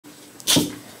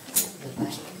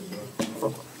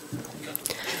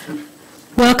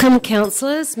Welcome,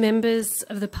 councillors, members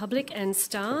of the public and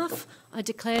staff. I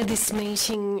declare this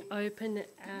meeting open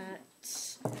at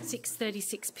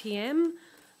 6:36 p.m.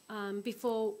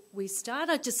 Before we start,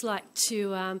 I'd just like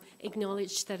to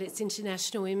acknowledge that it's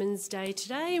International Women's Day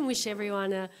today and wish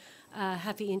everyone a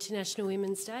happy International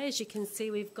Women's Day. As you can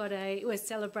see, we're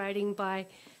celebrating by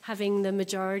having the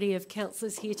majority of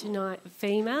councillors here tonight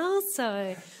females,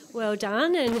 so well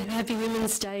done and happy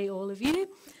Women's Day, all of you.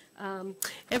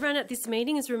 Everyone at this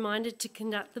meeting is reminded to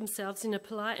conduct themselves in a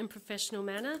polite and professional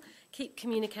manner, keep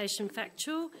communication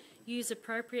factual, use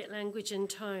appropriate language and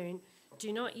tone.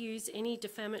 Do not use any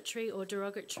defamatory or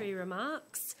derogatory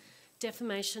remarks.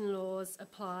 Defamation laws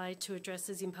apply to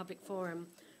addresses in public forum.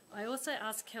 I also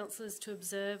ask councillors to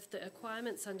observe the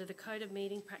requirements under the Code of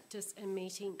Meeting Practice and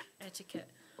Meeting Etiquette.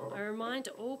 I remind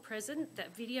all present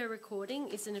that video recording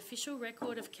is an official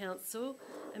record of council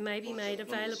and may be made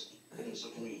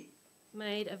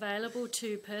available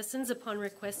to persons upon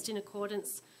request in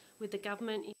accordance with the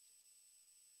government.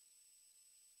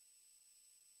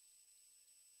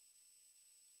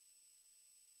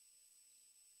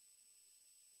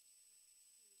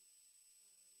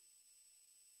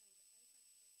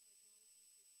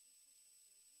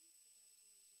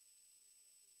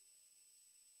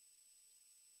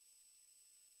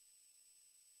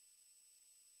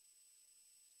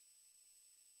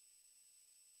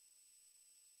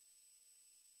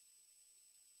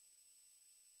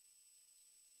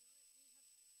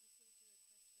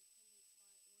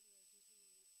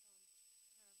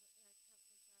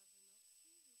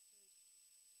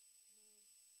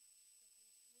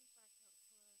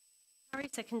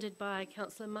 Seconded by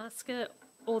Councillor Musker.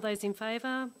 All those in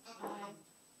favour?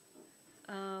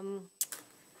 Aye.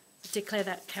 Declare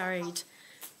that carried.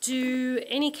 Do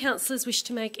any councillors wish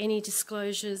to make any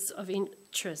disclosures of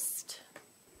interest?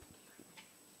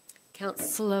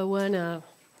 Councillor Werner.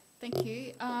 Thank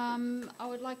you. I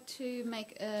would like to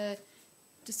make a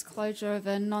disclosure of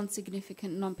a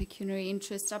non-significant, non-pecuniary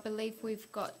interest. I believe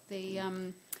we've got the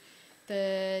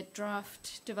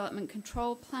draft development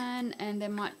control plan, and there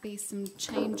might be some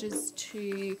changes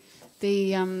to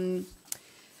the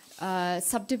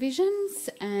subdivisions,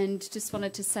 and just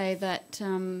wanted to say that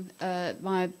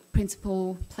my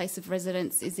principal place of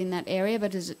residence is in that area,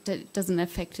 but it doesn't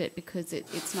affect it because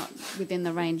it's not within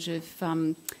the range of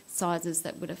sizes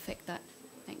that would affect that.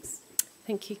 Thanks.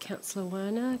 Thank you, Councillor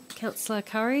Werner. Councillor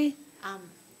Curry?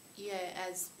 Yeah,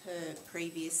 as per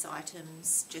previous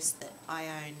items, just that I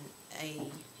own a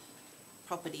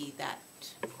property that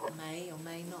may or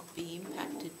may not be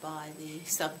impacted by the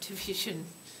subdivision.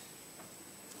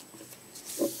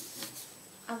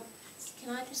 Can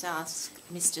I just ask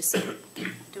Mr. Smith,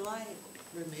 do I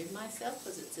remove myself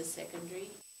because it's a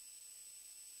secondary?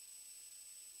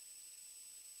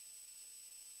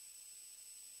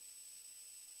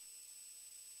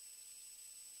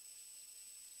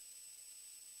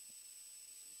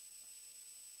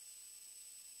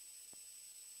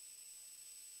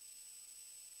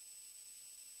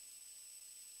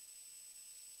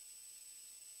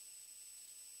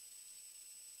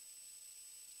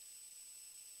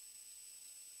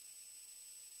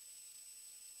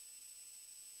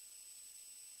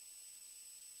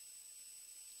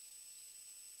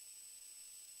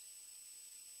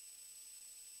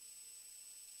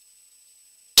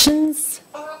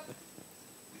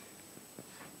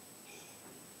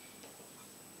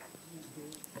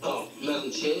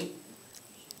 Madam Chair.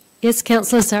 Yes,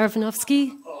 Councillor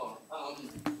Sarafinovsky.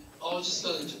 I was just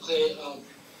going to declare.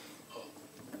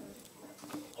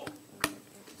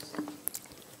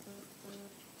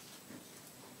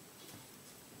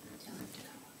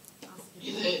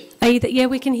 You there? Are you yeah,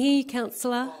 we can hear you,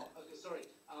 Councillor. Oh, okay, sorry.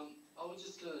 I was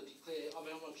just going to declare. I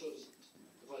mean, I'm not sure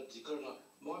if I declare or not.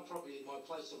 My property, my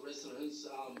place of residence,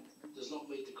 does not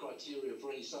meet the criteria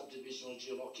for any subdivision or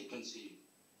dual occupancy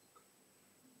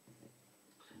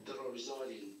that I reside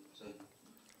in. So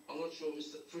I'm not sure,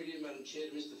 through you, Madam Chair,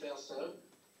 to Mr. Fausto,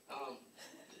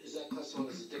 is that classified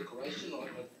as a declaration?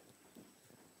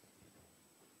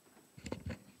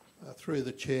 Through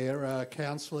the Chair,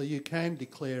 Councillor, you can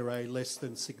declare a less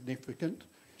than significant,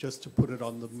 just to put it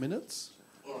on the minutes,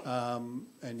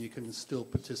 and you can still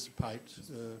participate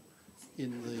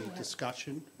in the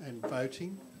discussion and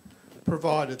voting,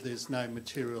 provided there's no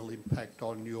material impact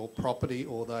on your property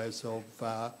or those of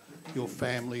your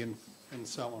family and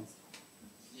so on.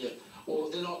 Yeah, well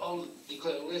then I'll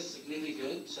declare less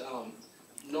significant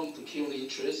non-pecuniary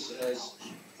interest, as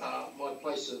my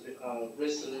place of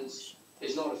residence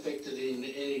is not affected in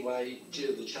any way due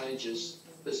to the changes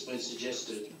that's been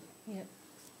suggested. Yep.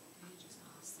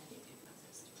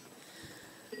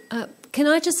 Can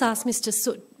I just ask Mr.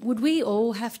 Soot, would we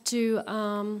all have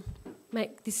to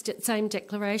make this same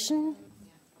declaration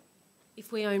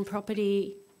if we own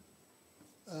property?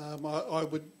 I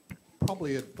would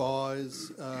probably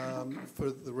advise,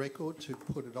 for the record, to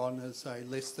put it on as a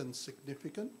less than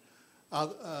significant,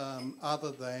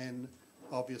 other than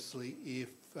obviously if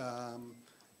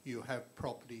you have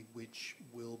property which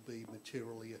will be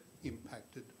materially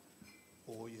impacted,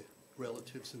 or your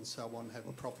relatives and so on have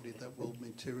a property that will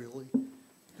materially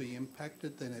be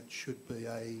impacted, then it should be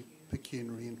a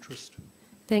pecuniary interest.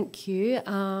 Thank you.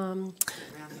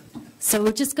 So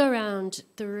we'll just go around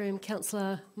the room.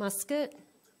 Councillor Muscat.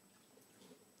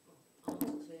 I'm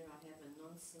Claire. I have a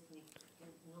non-significant,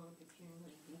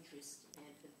 non-pecuniary interest and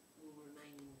it will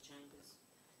remain in the chambers.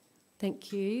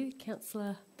 Thank you.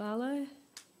 Councillor Barlow. I'm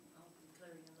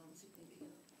declaring a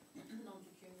non-significant,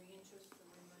 non-pecuniary interest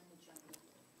will remain in the chambers.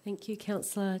 Thank you.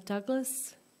 Councillor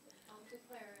Douglas. I'll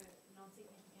declare it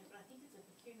non-significant, but I think it's a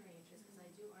pecuniary interest because I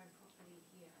do own property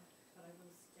here, but I will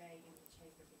stay in the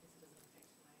chamber because it doesn't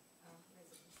affect my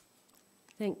residents.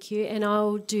 Thank you. And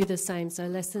I'll do the same, so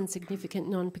less than significant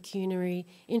non-pecuniary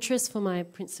interest for my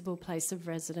principal place of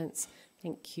residence.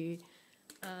 Thank you.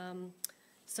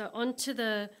 So on to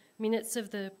the minutes of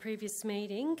the previous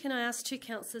meeting. Can I ask two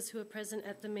councillors who are present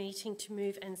at the meeting to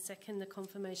move and second the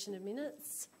confirmation of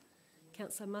minutes?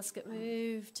 Councillor Muscat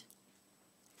moved.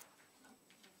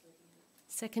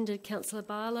 Seconded Councillor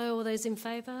Barlow. All those in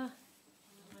favour?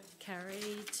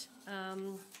 Carried.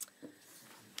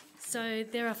 So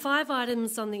there are 5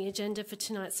 items on the agenda for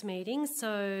tonight's meeting.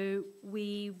 So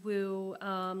we will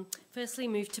firstly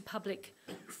move to public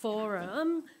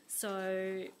forum.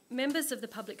 So members of the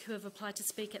public who have applied to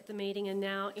speak at the meeting are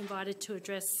now invited to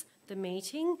address the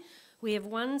meeting. We have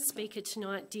one speaker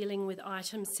tonight dealing with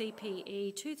item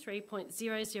CPE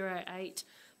 23.008,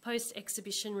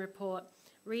 post-exhibition report,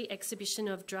 re-exhibition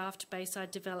of draft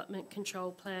Bayside Development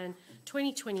Control Plan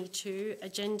 2022,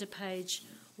 agenda page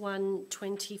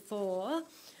 124.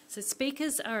 So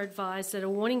speakers are advised that a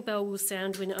warning bell will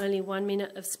sound when only 1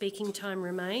 minute of speaking time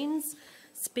remains.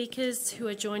 Speakers who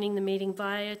are joining the meeting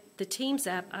via the Teams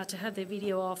app are to have their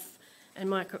video off and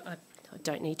micro... I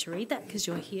don't need to read that because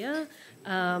you're here.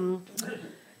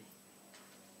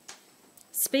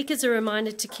 Speakers are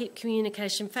reminded to keep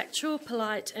communication factual,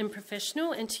 polite and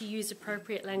professional and to use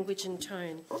appropriate language and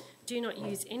tone. Do not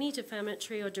use any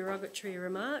defamatory or derogatory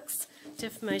remarks.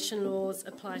 Defamation laws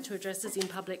apply to addresses in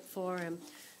public forum.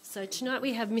 So tonight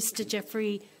we have Mr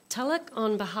Geoffrey Tulloch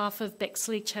on behalf of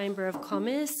Bexley Chamber of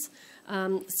Commerce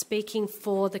speaking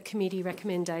for the committee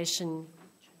recommendation.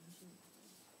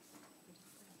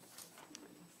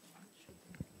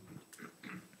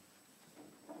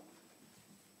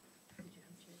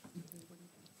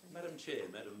 Madam Chair,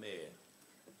 Madam Mayor,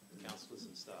 councillors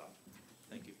and staff,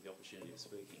 thank you for the opportunity of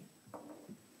speaking.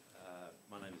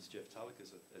 My name is Geoff Tulloch,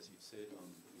 as you've said.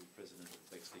 I'm the President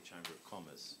of Bexley Chamber of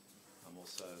Commerce. I'm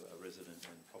also a resident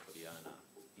and property owner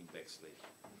in Bexley.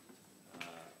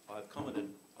 I've commented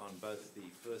on both the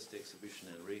first exhibition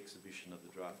and re-exhibition of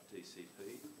the draft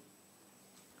DCP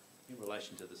in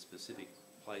relation to the specific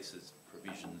places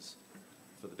provisions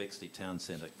for the Bexley Town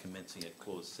Centre commencing at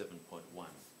clause 7.1.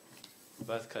 In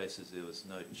both cases there was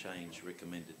no change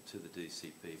recommended to the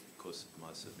DCP because of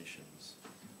my submissions.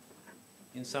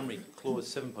 In summary, clause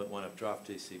 7.1 of draft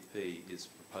DCP is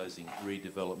proposing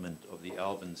redevelopment of the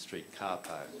Alban Street car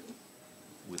park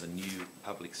with a new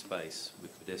public space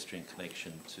with pedestrian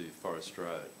connection to Forest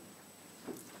Road.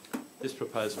 This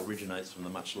proposal originates from the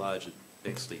much larger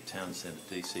Bexley Town Centre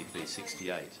DCP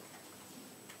 68,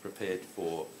 prepared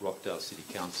for Rockdale City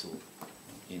Council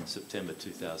in September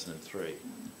 2003.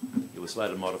 It was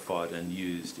later modified and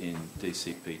used in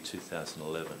DCP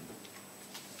 2011.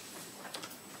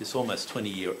 This almost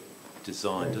 20-year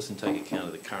design doesn't take account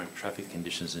of the current traffic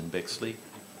conditions in Bexley,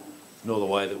 nor the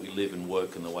way that we live and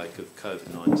work in the wake of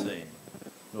COVID-19,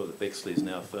 nor that Bexley is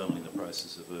now firmly in the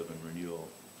process of urban renewal,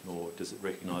 nor does it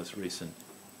recognise recent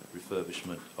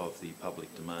refurbishment of the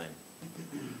public domain.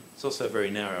 It's also very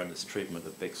narrow in its treatment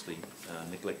of Bexley,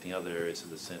 neglecting other areas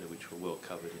of the centre which were well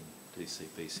covered in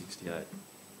DCP 68.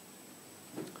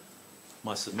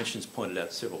 My submissions pointed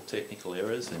out several technical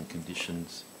errors and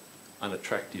conditions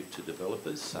unattractive to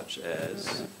developers, such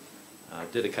as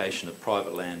dedication of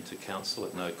private land to council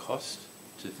at no cost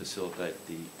to facilitate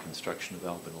the construction of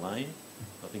Alban Lane.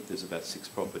 I think there's about 6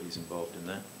 properties involved in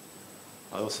that.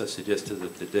 I also suggested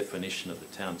that the definition of the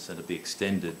town centre be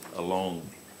extended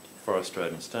along Forest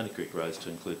Road and Stony Creek Roads to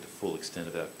include the full extent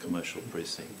of our commercial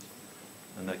precinct.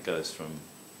 And that goes from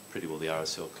pretty well the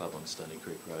RSL Club on Stony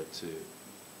Creek Road to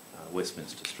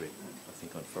Westminster Street, I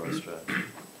think on Forest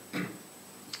Road.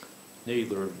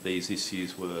 Neither of these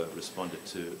issues were responded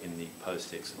to in the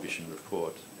post-exhibition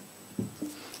report.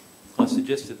 I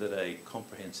suggested that a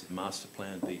comprehensive master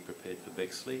plan be prepared for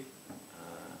Bexley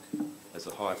as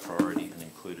a high priority and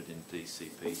included in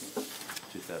DCP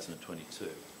 2022.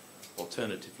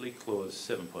 Alternatively, clause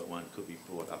 7.1 could be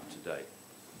brought up to date.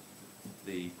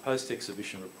 The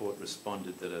post-exhibition report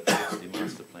responded that a Bexley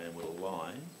master plan will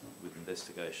align with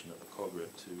investigation of a Cogra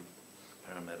to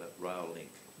Parramatta rail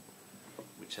link,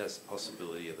 which has the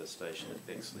possibility of a station at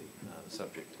Bexley,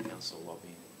 subject to council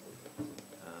lobbying.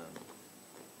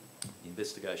 The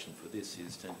investigation for this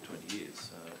is 10 to 20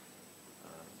 years.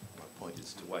 My point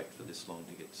is to wait for this long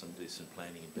to get some decent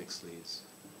planning in Bexley is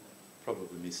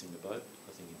probably missing the boat.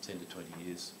 I think in 10 to 20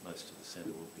 years, most of the centre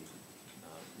will be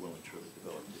well and truly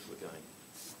developed if we're going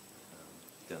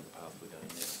down the path we're going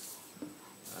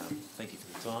now. Thank you for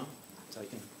the time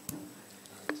taken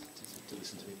to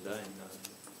listen to me today, and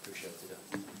appreciate it.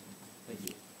 Thank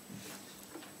you.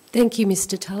 Thank you,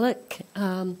 Mr. Tulloch.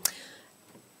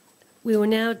 We will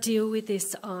now deal with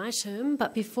this item,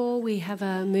 but before we have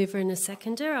a mover and a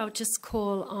seconder, I'll just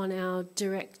call on our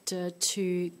director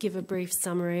to give a brief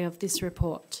summary of this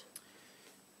report.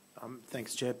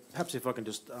 Thanks, Chair. Perhaps if I can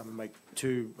just make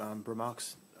two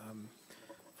remarks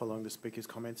following the Speaker's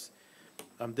comments.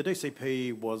 The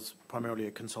DCP was primarily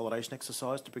a consolidation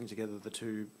exercise to bring together the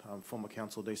two former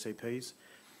council DCPs.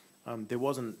 There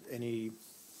wasn't any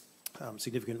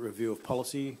significant review of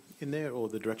policy in there or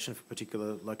the direction for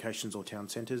particular locations or town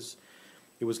centres.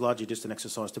 It was largely just an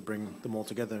exercise to bring them all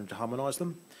together and to harmonise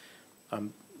them.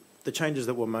 The changes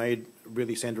that were made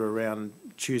really centre around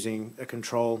choosing a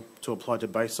control to apply to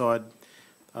Bayside,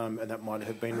 and that might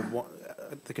have been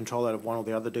the control out of one or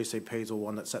the other DCPs or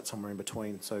one that sat somewhere in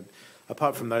between. So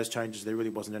apart from those changes, there really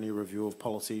wasn't any review of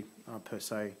policy per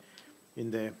se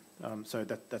in there. So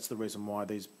that's the reason why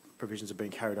these provisions are being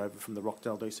carried over from the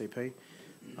Rockdale DCP,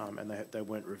 and they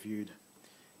weren't reviewed.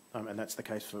 And that's the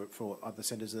case for other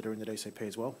centres that are in the DCP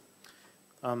as well.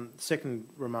 Second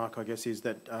remark, I guess, is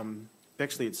that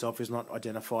Bexley itself is not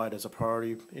identified as a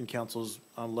priority in Council's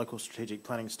local strategic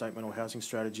planning statement or housing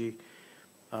strategy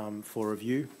for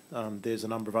review. There's a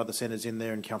number of other centres in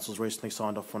there, and Council's recently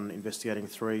signed off on investigating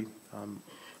three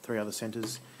other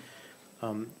centres.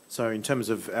 So in terms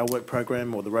of our work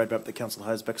program or the roadmap that Council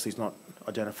has, Bexley's not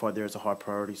identified there as a high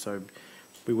priority, so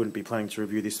we wouldn't be planning to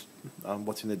review this,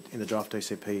 what's in the draft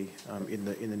DCP in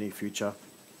the near future.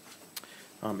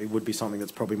 It would be something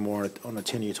that's probably more on a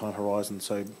 10-year time horizon,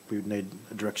 so we would need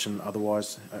a direction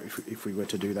otherwise if we were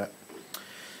to do that.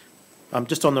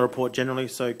 Just on the report generally,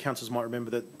 so councillors might remember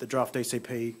that the draft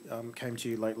DCP came to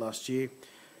you late last year.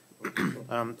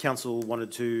 Council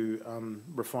wanted to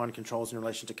refine controls in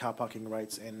relation to car parking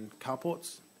rates and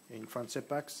carports in front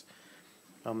setbacks.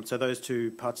 So those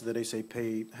two parts of the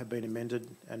DCP have been amended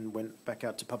and went back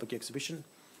out to public exhibition.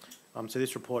 So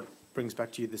this report brings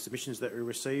back to you the submissions that we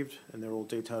received, and they're all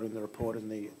detailed in the report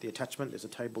and the attachment. There's a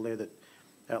table there that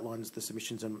outlines the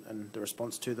submissions and the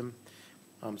response to them.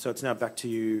 So it's now back to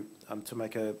you to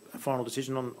make a final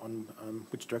decision on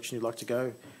which direction you'd like to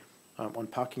go on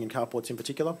parking and carports in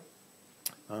particular.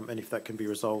 And if that can be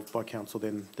resolved by council,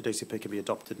 then the DCP can be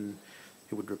adopted and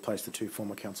it would replace the two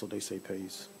former council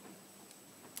DCPs.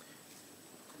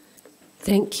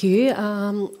 Thank you.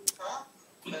 Madam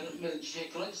Chair,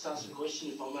 can I just ask a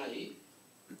question, if I may?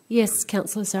 Yes,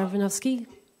 Councillor Saravinovsky.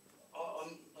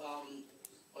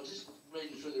 I'm just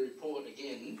reading through the report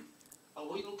again. Are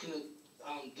we looking at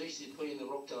DCP in the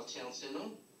Rockdale Town Centre?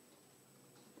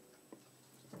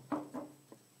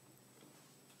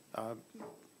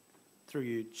 Through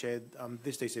you, Chair,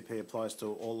 this DCP applies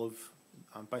to all of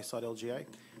Bayside LGA,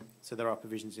 so there are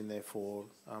provisions in there for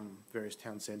various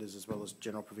town centres as well as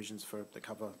general provisions that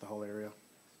cover the whole area.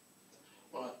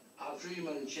 Right. Through you,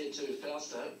 Madam Chair, to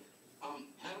Fausto, how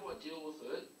do I deal with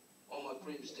it on my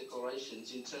previous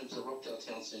declarations in terms of Rockdale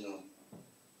Town Centre?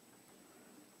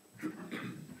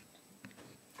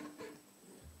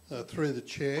 Through the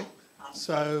chair.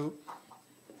 So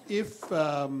if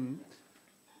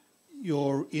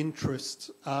your interests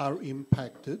are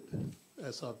impacted,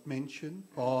 as I've mentioned,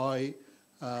 by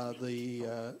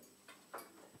the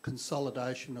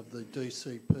consolidation of the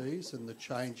DCPs and the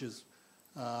changes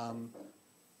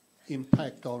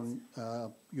impact on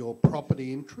your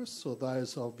property interests or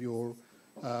those of your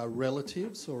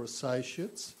relatives or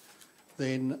associates,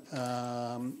 then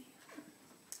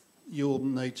you'll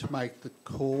need to make the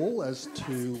call as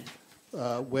to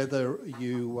whether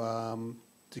you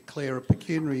declare a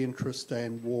pecuniary interest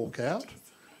and walk out,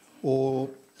 or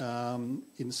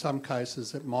in some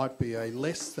cases it might be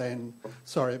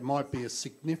it might be a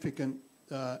significant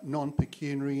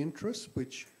non-pecuniary interest,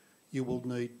 which you will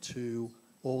need to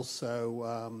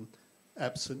also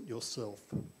absent yourself.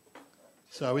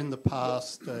 So in the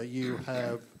past, you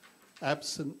have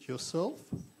absent yourself.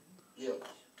 Yeah.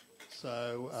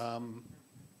 So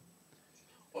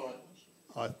All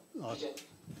right.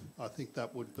 I think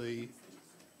that would be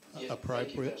Yeah,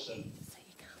 appropriate. thank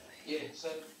you, so,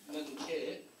 Madam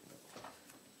Chair,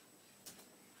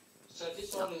 so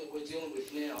this item that we're dealing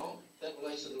with now, that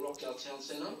relates to the Rockdale Town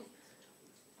Centre.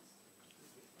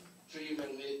 Through you,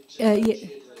 Madam Mayor.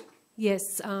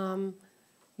 Yes,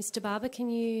 Mr. Barber, can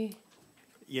you?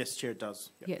 Yes, Chair, it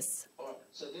does. Yep. Yes. All right,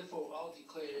 so therefore I'll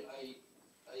declare a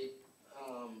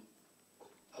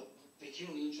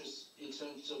pecuniary interest in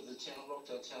terms of the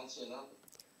Rockdale Town Centre,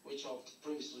 which I've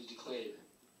previously declared.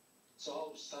 So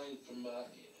I'll abstain from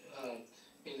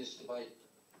in this debate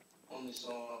on this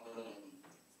item.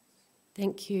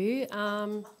 Thank you.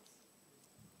 And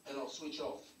I'll switch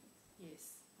off.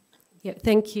 Yes. Yep,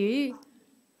 thank you.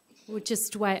 We'll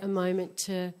just wait a moment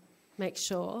to make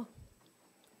sure.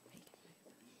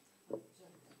 No.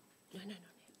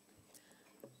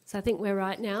 So I think we're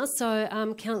right now.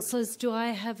 So, councillors, do I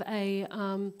have a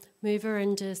mover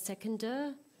and a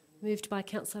seconder? Moved by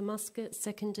Councillor Muscat,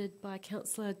 seconded by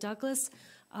Councillor Douglas.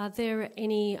 Are there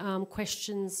any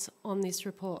questions on this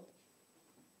report?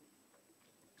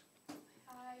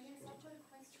 Yes, I've got a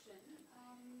question.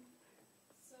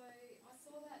 So I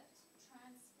saw that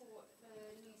Transport for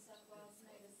New South Wales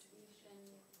made a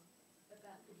submission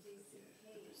about the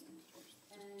DCP,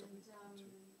 and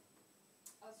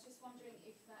I was just wondering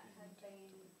if that had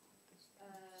been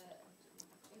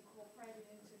incorporated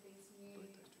into these new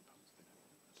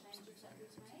changes that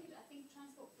we've made. I think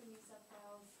Transport for New South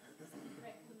Wales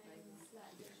recommends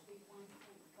that there should be 1.5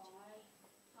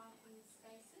 parking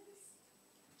spaces.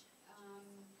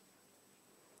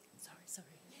 Sorry.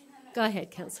 Go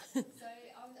ahead, Councillor. So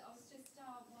I was just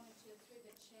wanted to, through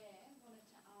the chair, wanted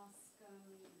to ask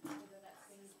whether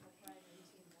that's been incorporated into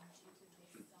this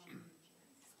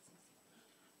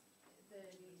the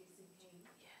new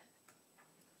DCP.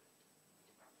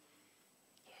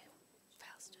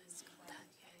 Fausto's got that.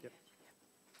 Yep.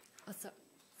 Oh,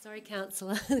 sorry,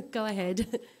 Councillor. Go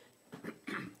ahead.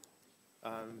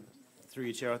 Through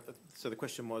you, Chair, so the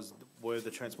question was, were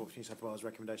the Transport for New South Wales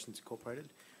recommendations incorporated?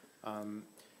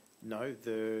 No,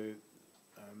 the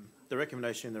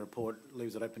recommendation in the report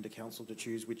leaves it open to Council to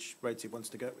choose which rates it wants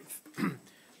to go with.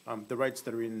 The rates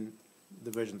that are in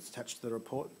the versions attached to the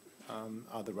report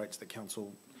are the rates that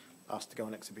Council asked to go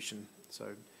on exhibition.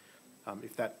 So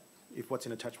if what's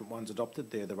in attachment 1's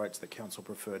adopted, they're the rates that Council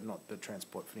preferred, not the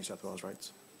Transport for New South Wales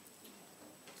rates.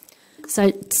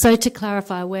 So to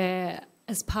clarify,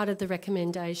 as part of the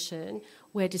recommendation,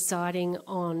 we're deciding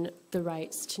on the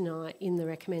rates tonight in the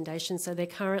recommendation. So they're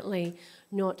currently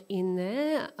not in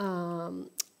there.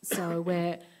 So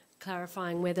we're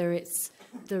clarifying whether it's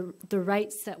the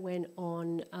rates that went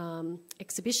on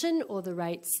exhibition or the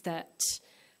rates that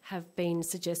have been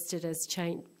suggested as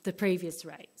the previous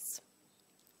rates.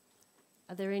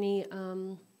 Are there any,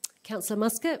 Councillor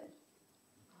Muscat?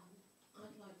 I'd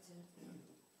like to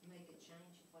make a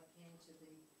change, if I can, to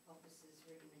the officer's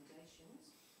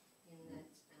recommendations in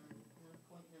that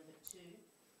point number 2,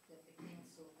 that the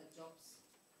council adopts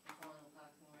the final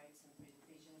parking rates and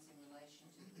provisions in relation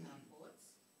to the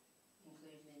carports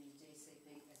included in the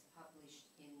DCP as published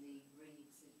in the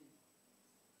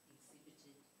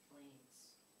exhibited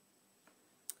plans.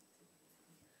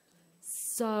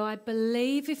 So I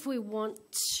believe if we want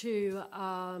to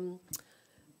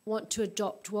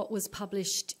adopt what was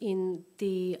published in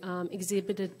the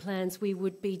exhibited plans, we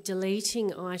would be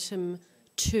deleting item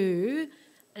 2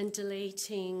 and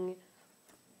deleting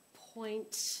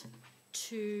point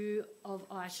 2 of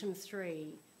item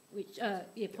 3, which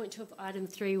point 2 of item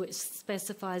 3, which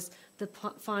specifies the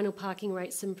final parking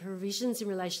rates and provisions in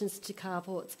relation to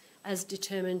carports as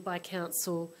determined by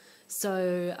council.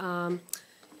 So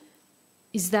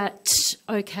is that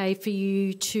okay for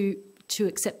you to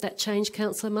accept that change,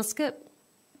 Councillor Muscat?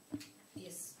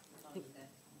 Yes, I'll do that.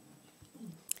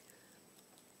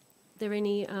 Are there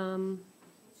any...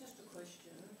 Just a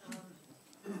question.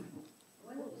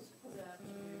 When it was put out to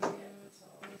be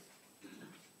advertised,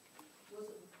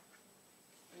 was it,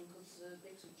 because the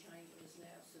Bexley Chamber is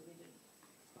now submitted,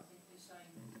 I think you're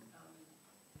saying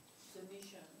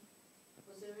submission,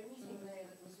 was there anything there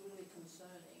that was really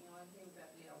concerning? I think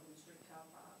about the Alvin Street car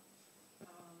park,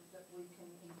 that we can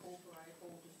incorporate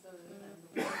or defer and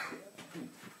look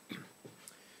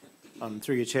at?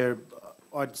 Through your Chair,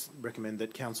 I'd recommend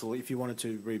that Council, if you wanted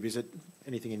to revisit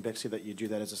anything in Bexley, that you do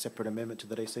that as a separate amendment to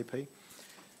the DCP.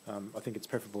 I think it's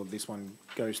preferable if this one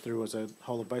goes through as a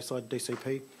whole of Bayside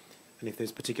DCP, And if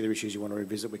there's particular issues you want to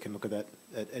revisit, we can look at that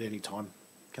at any time.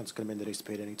 Council can amend the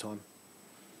DCP at any time.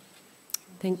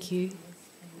 Thank you.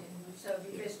 So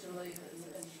it'd be best to leave it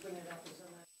and bring it up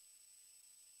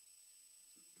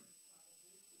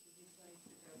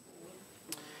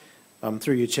as a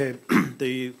Through you, Chair,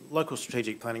 the local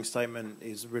strategic planning statement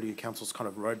is really Council's kind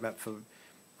of roadmap for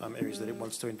areas that it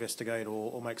wants to investigate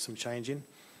or make some change in.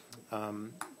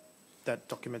 That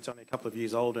document's only a couple of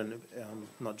years old and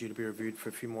not due to be reviewed for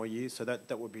a few more years, so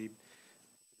that would be the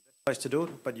best place to do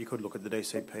it, but you could look at the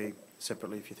DCP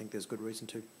separately if you think there's good reason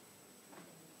to.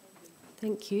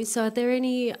 Thank you. So are there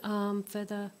any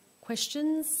further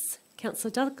questions? Councillor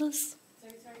Douglas? So,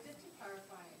 sorry, just to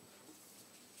clarify,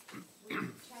 we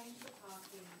changed the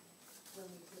parking when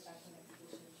we put back an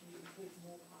exhibition to include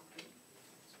more parking,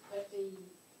 but the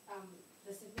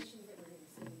submissions that we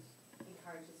received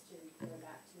encourage us to go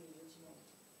back to the original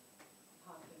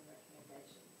parking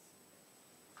recommendations.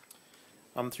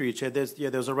 Through you, Chair,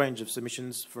 there was a range of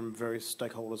submissions from various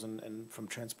stakeholders and from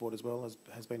Transport as well, as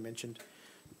has been mentioned.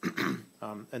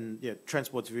 And yeah,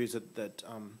 Transport's view is that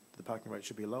the parking rate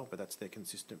should be low, but that's their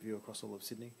consistent view across all of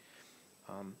Sydney.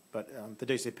 But the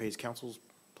DCP is Council's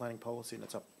planning policy, and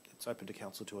it's open to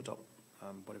Council to adopt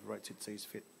whatever rates it sees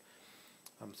fit.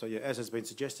 So yeah, as has been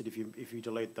suggested, if you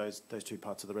delete those two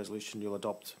parts of the resolution, you'll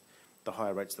adopt the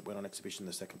higher rates that went on exhibition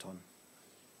the second time.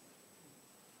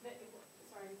 But,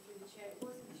 sorry, through the Chair, it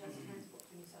wasn't just Transport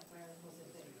for New South Wales, was it,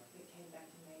 that came back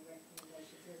and made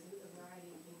recommendations? There's a variety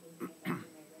of people who came back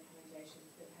and made recommendations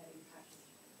that had impacts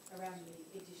around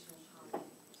the additional parking.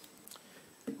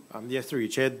 Yeah, through you,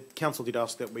 Chair, Council did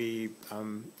ask that we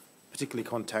particularly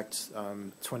contact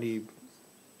 20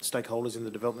 stakeholders in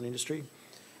the development industry.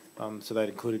 So that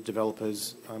included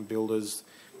developers, builders,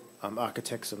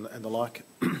 architects and the like.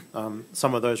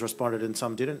 Some of those responded and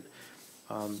some didn't.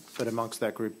 But amongst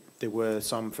that group, there were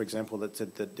some, for example, that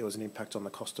said that there was an impact on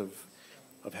the cost of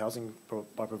housing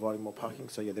by providing more parking.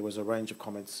 So yeah, there was a range of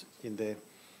comments in there,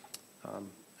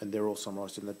 and they're all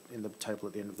summarised in the table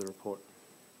at the end of the report.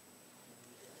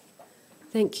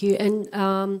 Thank you. And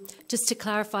just to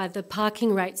clarify, the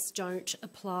parking rates don't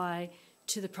apply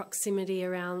to the proximity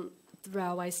around the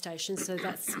railway station, so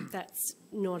that's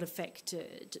not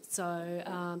affected.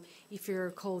 So if you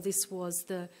recall, this was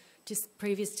the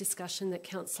previous discussion that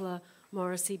Councillor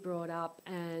Morrissey brought up,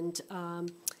 and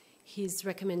his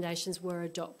recommendations were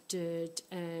adopted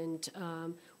and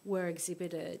were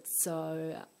exhibited.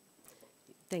 So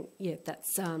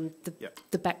that's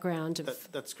the background of...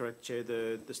 That's correct, Chair.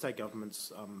 The state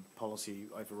government's policy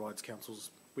overrides councils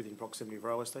within proximity of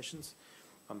railway stations,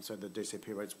 so the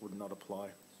DCP rates would not apply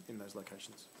in those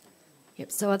locations.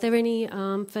 Yep. So are there any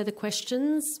further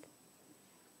questions?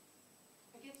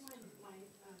 I guess my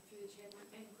through the Chair, my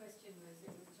main question was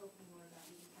that we were talking more about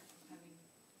the impact of having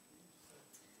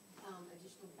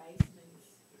additional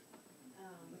basements,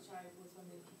 which I was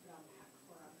wondering if you could unpack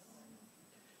for us.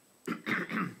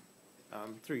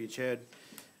 Through you, Chair.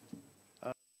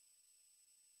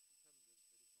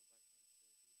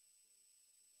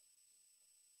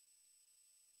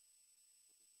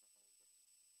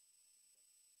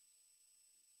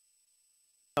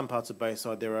 Some parts of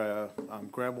Bayside there are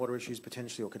groundwater issues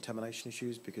potentially, or contamination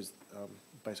issues, because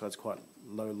Bayside's quite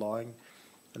low lying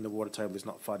and the water table is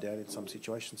not far down in some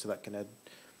situations, so that can add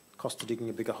cost to digging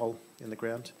a bigger hole in the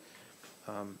ground.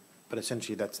 But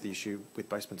essentially that's the issue with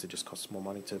basements, it just costs more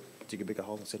money to dig a bigger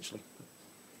hole essentially.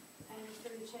 And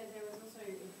through the Chair, there was also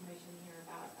information here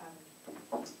about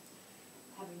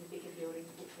having a bigger building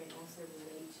footprint also will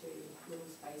lead to little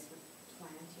space for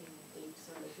planting deep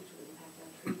soil, which will impact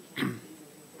our tree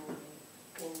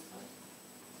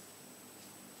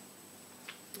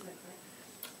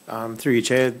count. Through your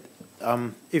Chair,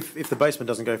 if the basement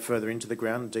doesn't go further into the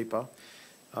ground, deeper,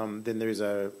 then there is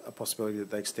a possibility that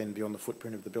they extend beyond the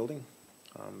footprint of the building.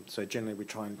 So generally we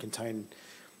try and contain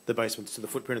the basements to the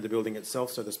footprint of the building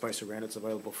itself, so the space around it's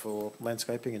available for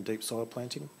landscaping and deep soil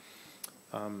planting.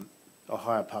 A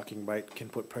higher parking rate can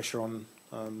put pressure on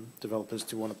developers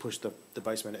to want to push the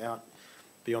basement out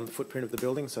beyond the footprint of the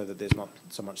building, so that there's not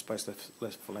so much space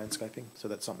left for landscaping. So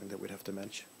that's something that we'd have to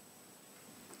manage.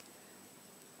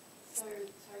 So,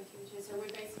 sorry, Chair, so we're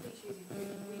basically choosing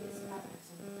with this pattern,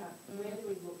 where do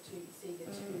we look to see the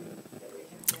two that we're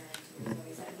comparing to? So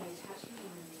is that the attachment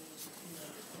or in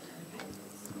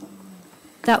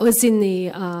the That was in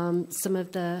the some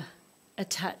of the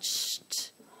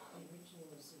attached.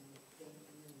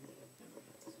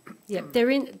 Yep, they're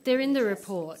in the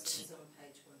report.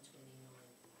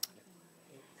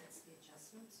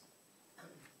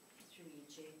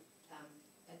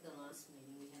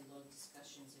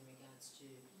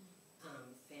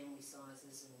 family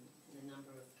sizes and the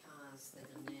number of cars that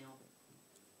are now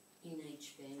in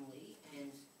each family and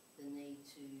the need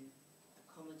to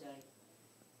accommodate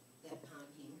that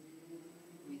parking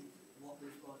with what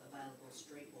we've got available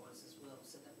streetwise as well.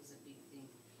 So that was a big thing,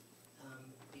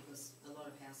 because a lot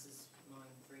of houses, mine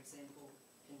for example,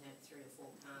 can have 3 or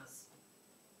 4 cars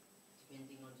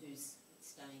depending on who's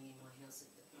staying in my house at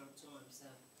the current time. So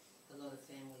a lot of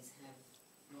families have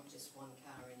not just one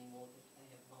car anymore, but they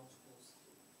have multiples.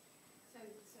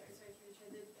 Sorry, through the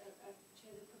Chair,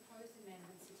 Chair, the proposed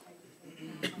amendments to take the car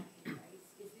parking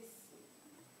rates,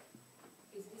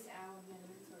 is this our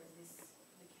amendments or is this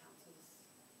the council's,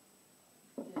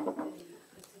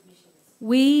 the submissions?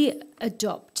 We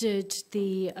adopted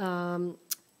the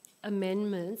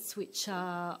amendments which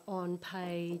are on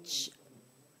page,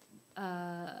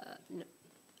 no,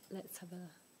 let's have a,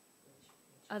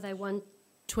 are they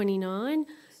 129?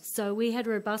 So we had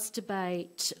a robust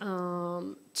debate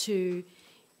to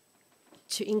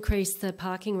increase the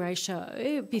parking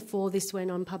ratio before this went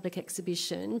on public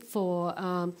exhibition for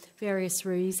various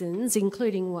reasons,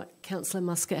 including what Councillor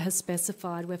Muscat has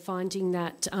specified. We're finding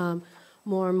that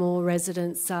more and more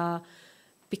residents are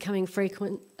becoming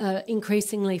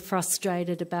increasingly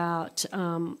frustrated about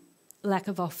lack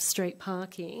of off-street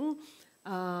parking.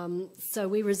 So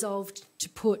we resolved to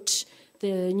put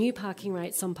the new parking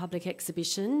rates on public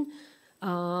exhibition,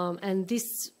 and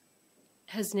this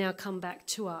has now come back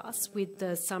to us with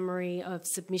the summary of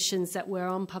submissions that were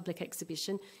on public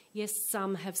exhibition. Yes,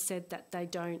 some have said that they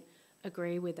don't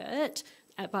agree with it,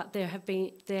 but there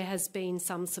has been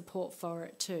some support for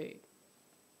it too.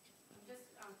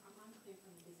 I'm unclear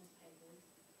from the business papers,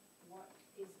 what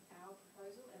is our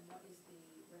proposal and what is the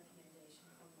recommendation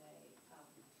from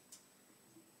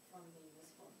the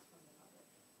response from the public,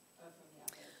 from the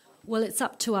other? Well, it's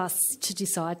up to us to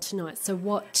decide tonight. So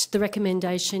what the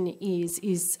recommendation is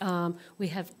we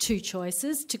have 2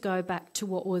 choices: to go back to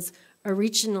what was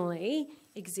originally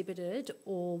exhibited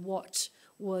or what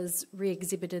was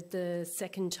re-exhibited the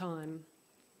second time.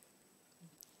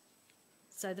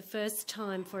 So the first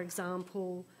time, for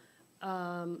example,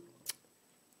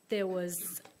 there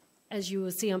was, as you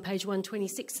will see on page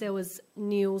 126, there was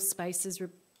nil spaces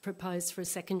proposed for a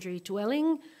secondary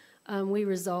dwelling. We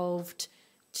resolved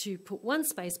to put 1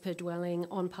 space per dwelling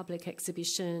on public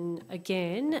exhibition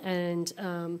again, and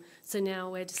so now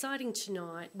we're deciding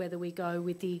tonight whether we go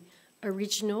with the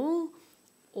original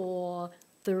or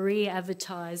the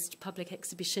re-advertised public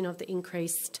exhibition of the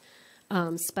increased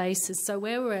spaces. So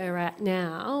where we're at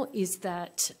now is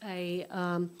that a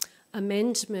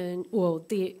amendment, or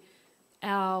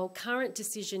our current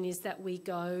decision is that we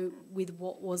go with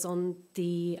what was on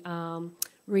the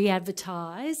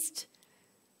re-advertised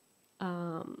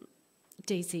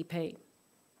DCP.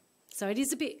 So it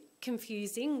is a bit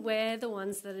confusing. We're the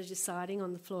ones that are deciding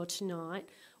on the floor tonight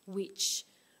which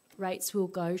rates we'll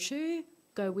go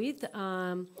with.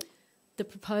 The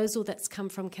proposal that's come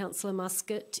from Councillor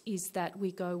Muscat is that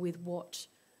we go with what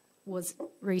was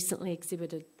recently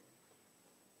exhibited.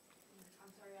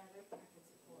 I'm sorry, I don't think I can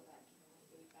support that given the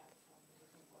feedback from the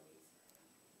different bodies.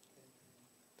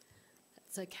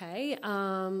 That's okay,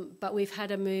 but we've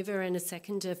had a mover and a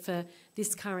seconder for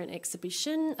this current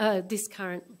exhibition, this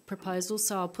current proposal,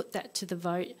 so I'll put that to the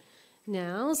vote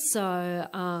now. So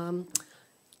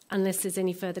unless there's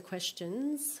any further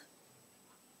questions.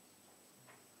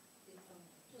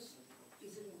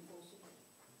 Is it enforceable?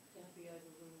 Can it be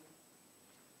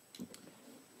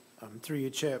overruled? Through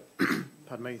your chair,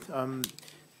 pardon me,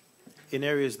 in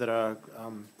areas that are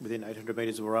within 800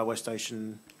 metres of a railway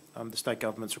station, the state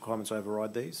government's requirements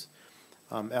override these.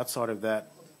 Outside of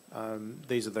that,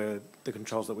 these are the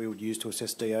controls that we would use to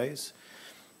assess DAs.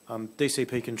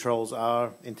 DCP controls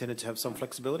are intended to have some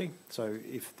flexibility, so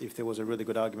if there was a really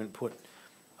good argument put,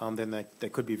 then they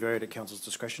could be varied at council's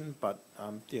discretion, but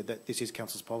yeah, this is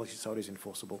council's policy, so it is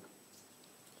enforceable.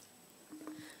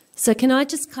 So can I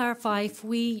just clarify,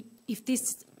 if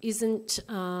this isn't,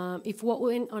 if what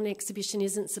went on exhibition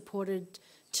isn't supported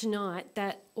tonight,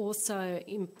 that also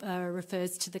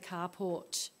refers to the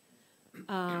carport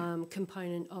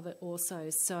component of it also.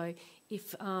 So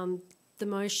if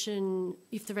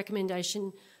the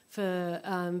recommendation for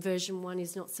version 1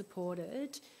 is not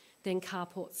supported, then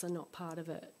carports are not part of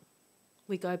it.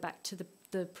 We go back to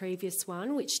the previous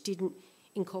one, which didn't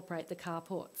incorporate the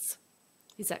carports.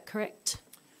 Is that correct?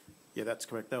 Yeah, that's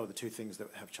correct. They were the 2 things that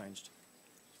have changed.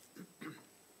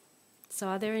 So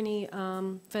are there any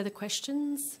further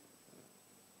questions?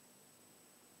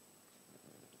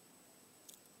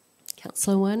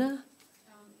 Councillor Werner?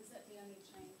 Is that the only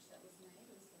change that was made,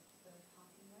 was the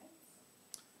parking rates?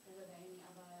 Or were there any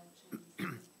other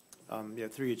changes?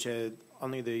 Through your chair,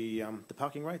 only the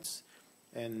parking rates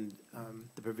and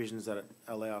the provisions that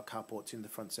allow carports in the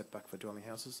front setback for dwelling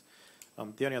houses.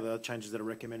 The only other changes that are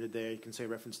recommended there, you can see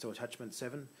reference to attachment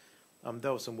 7.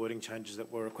 There were some wording changes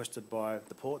that were requested by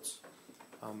the ports.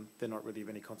 They're not really of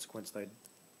any consequence. They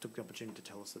took the opportunity to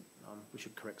tell us that we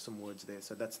should correct some words there.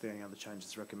 So that's the only other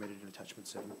changes recommended in attachment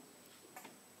 7.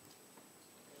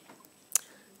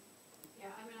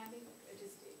 Yeah, I mean, I think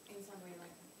just in some way,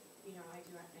 like, you know, I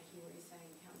hear what you're saying,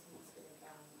 council must be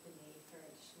about the need for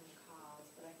additional cars,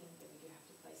 but I think that we do have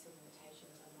to place some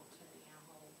limitations on not turning our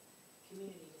whole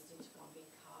community just into one big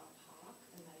car park,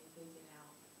 and that includes in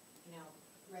our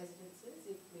residences.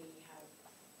 If we have,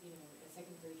 you know, a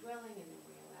secondary dwelling and then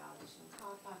we allow additional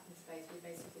car parking space, we're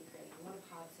basically creating a lot of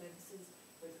hard surfaces.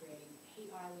 We're creating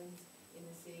heat islands in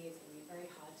the city. It's going to be very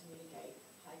hard to mitigate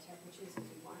high temperatures if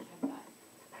we won't have that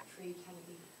tree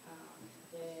canopy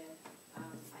there.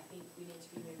 I think we need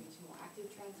to be moving to more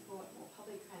active transport, more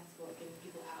public transport, getting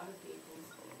people out of vehicles.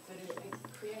 So to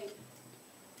create,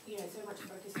 you know, so much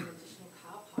focus on additional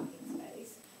car parking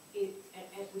space,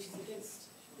 which is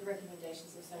against the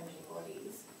recommendations of so many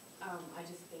bodies, I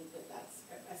just think that that's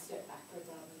a step backward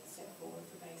rather than a step forward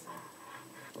for Basin.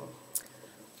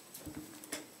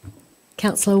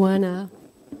 Councillor Werner.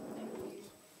 Thank you.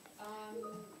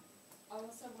 I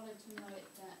also wanted to note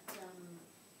that,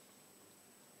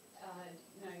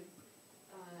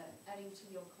 adding to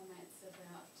your comments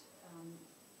about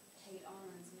heat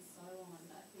islands and so on,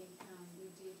 I think we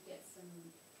did get some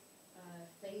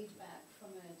feedback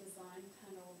from a design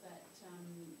panel that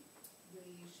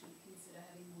we should consider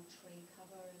having more tree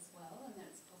cover as well, and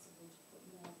that it's possible to put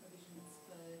more provisions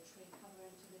for tree cover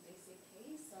into the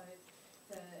DCP. So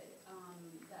for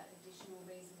that additional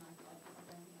reason, I don't think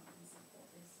I can support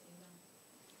this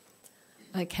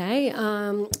either. Okay,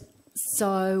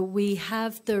 so we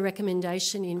have the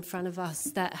recommendation in front of us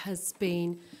that has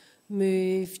been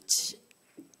moved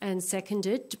and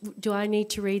seconded. Do I need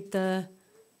to read the...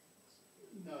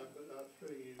 No, but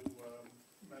through you,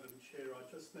 Madam Chair, I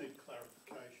just need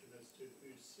clarification as to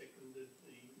who seconded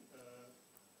the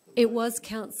It was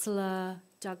Councillor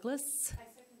Douglas. I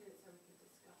seconded it so we could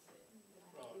discuss it,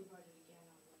 but I think we voted again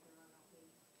on whether or not we...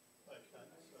 Okay,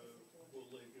 so we'll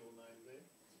leave your name there.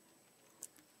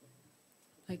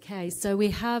 Okay, so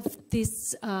we have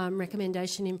this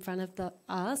recommendation in front of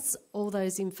us. All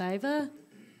those in favour?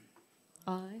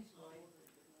 Aye.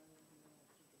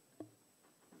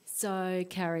 So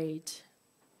carried. Do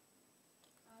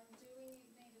we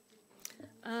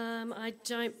need I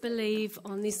don't believe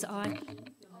on this item.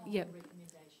 Yep.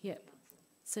 Yep.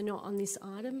 So not on this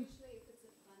item. usually if it's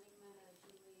a planning matter,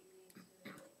 do we need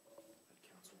to...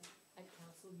 At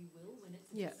council you will when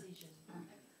it's a Yeah. decision.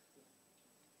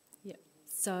 Yep.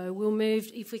 So we'll move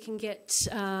if we can get.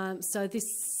 So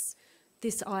this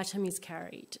item is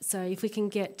carried. So if we can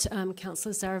get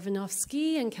Councillor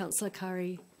Zaravinovsky and Councillor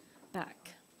Curry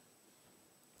back.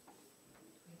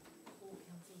 Call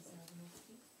councillor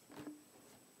Zaravinovsky.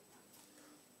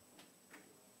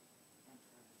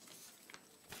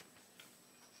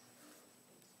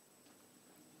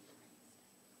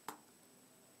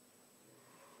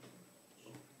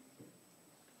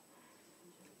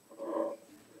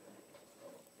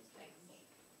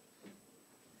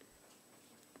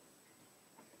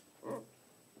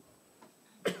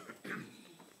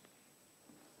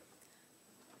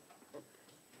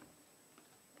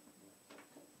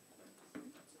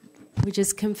 We're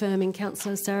just confirming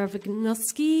Councillor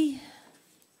Zaravinovsky.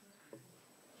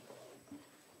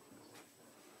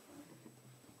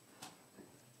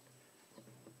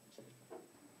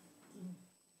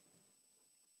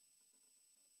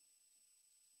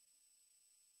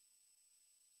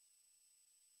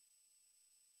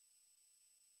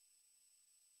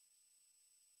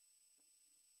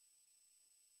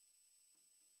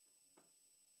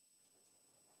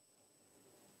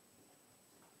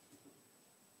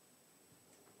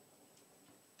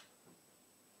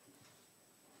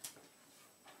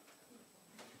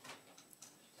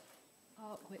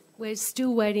 We're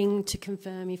still waiting to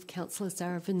confirm if Councillor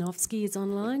Zaravinovsky is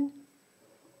online.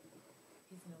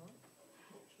 Is not.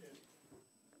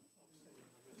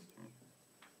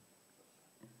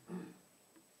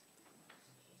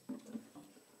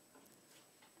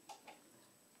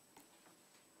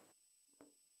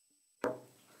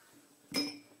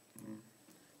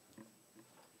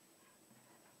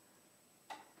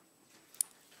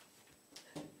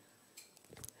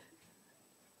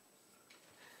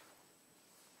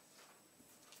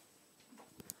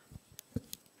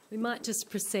 We might just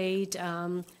proceed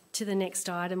to to the next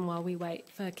item while we wait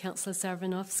for Councillor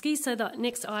Saravinovsky. So the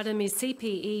next item is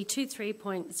CPE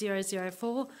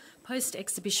 23.004,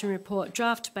 Post-Exhibition Report,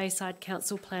 Draft Bayside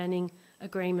Council Planning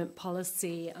Agreement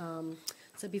Policy.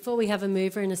 So before we have a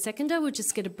mover and a seconder, we'll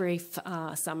just get a brief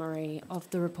summary of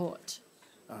the report.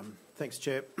 Thanks,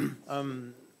 Chair.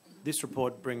 This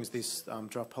report brings this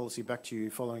draft policy back to you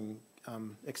following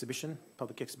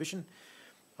public exhibition.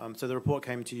 So the report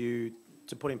came to you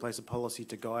to put in place a policy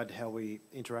to guide how we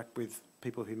interact with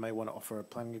people who may want to offer a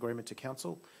planning agreement to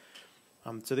council.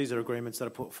 So these are agreements that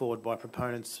are put forward by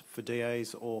proponents for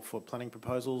DAs or for planning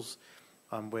proposals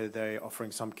where they're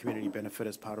offering some community benefit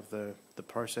as part of the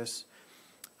process.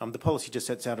 The policy just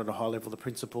sets out at a high level the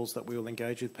principles that we will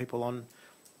engage with people on,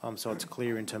 so it's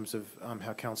clear in terms of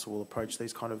how council will approach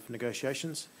these kind of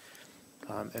negotiations.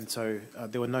 And so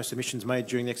there were no submissions made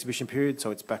during the exhibition period,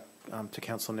 so it's back to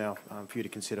council now for you to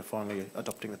consider finally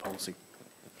adopting the policy.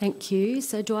 Thank you.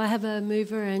 So do I have a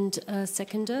mover and a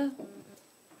seconder?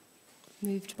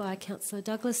 Moved by Councillor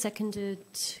Douglas, seconded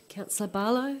Councillor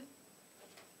Barlow.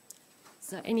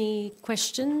 So any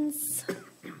questions?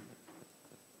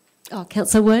 Oh,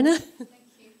 Councillor Werner. Thank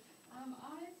you.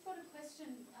 I've got a question.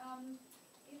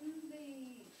 In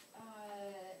the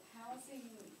housing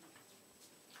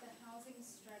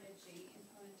strategy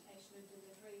implementation and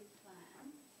delivery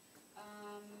plan,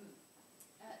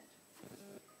 at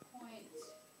point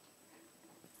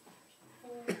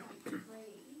 4.3,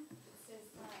 it says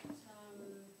that,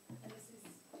 and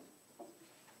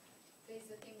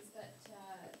these are things that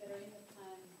are in the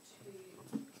plan to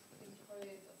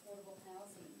improve affordable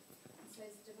housing. It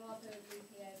says develop a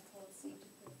BPA policy to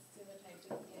facilitate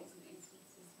BPAs in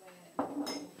instances where an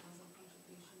affordable housing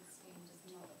contribution scheme does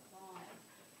not apply.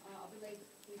 I believe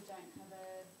we don't have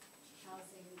a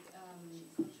housing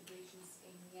contribution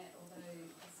scheme yet, although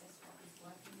SSROC is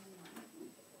working on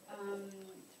one.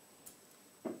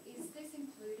 Is this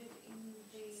included in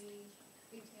the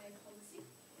BPA policy?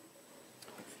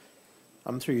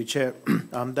 Through you, Chair.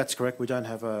 That's correct. We don't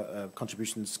have a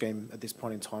contribution scheme at this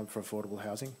point in time for affordable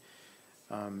housing.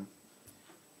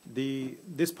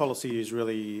 This policy is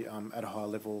really at a high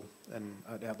level, and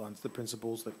it outlines the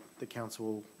principles that the council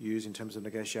will use in terms of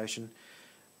negotiation.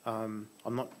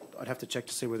 I'd have to check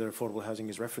to see whether affordable housing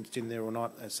is referenced in there or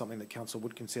not as something that council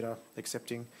would consider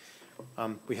accepting.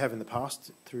 We have in the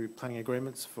past through planning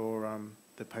agreements for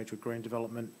the Pagewood Green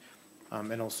development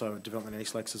and also development in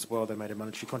East Lakes as well. They made a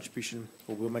monetary contribution,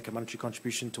 or will make a monetary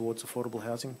contribution towards affordable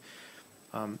housing.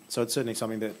 So it's certainly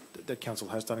something that council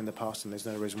has done in the past, and there's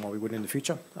no reason why we wouldn't in the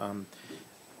future.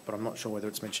 But I'm not sure whether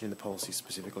it's mentioned in the policy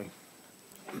specifically.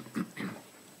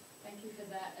 Thank you for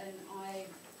that. And I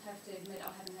have to admit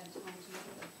I haven't had time to look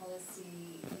at the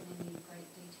policy in any great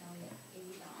detail yet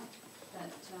either.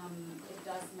 But it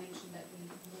does mention that we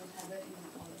will have it in the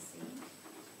policy.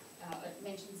 It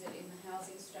mentions it in the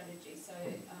housing strategy. So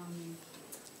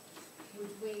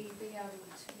would we be able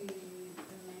to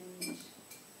amend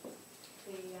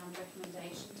the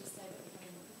recommendation to say that we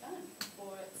have a look at that?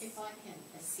 Or If I can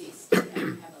assist, you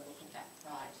can have a look at that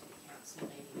prior to the council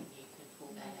meeting, and you can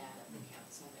pull that out at the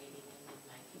council meeting and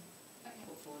then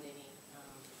put forward any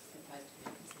proposed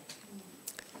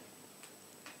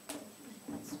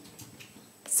amendments.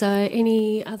 So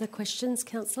any other questions,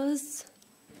 councillors?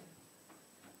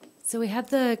 So we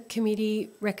have the committee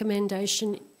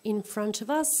recommendation in front of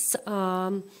us,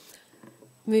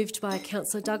 moved by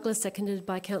Councillor Douglas, seconded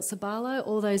by Councillor Barlow.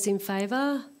 All those in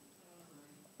favour?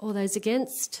 All those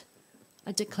against?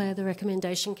 I declare the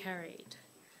recommendation carried.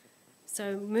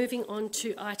 So moving on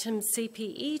to item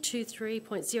CPE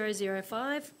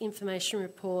 23.005, Information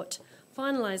Report,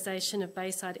 Finalisation of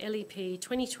Bayside LEP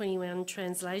 2021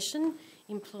 Translation,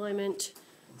 Employment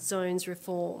Zones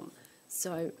Reform.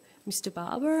 So, Mr.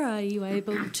 Barber, are you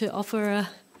able to offer a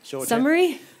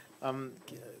summary?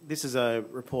 This is a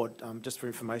report just for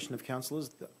information of councillors.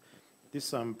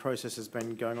 This process has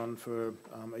been going on for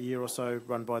a year or so,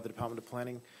 run by the Department of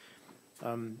Planning.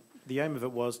 The aim of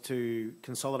it was to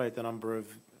consolidate the number of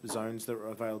zones that were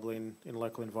available in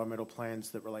local environmental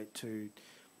plans that relate to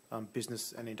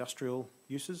business and industrial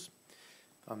uses.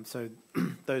 So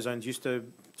those zones used to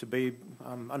be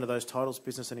under those titles,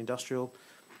 business and industrial.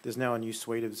 There's now a new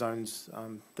suite of zones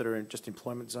that are just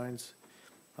employment zones.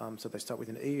 So they start with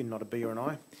an E and not a B or an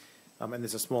I. And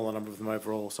there's a smaller number of them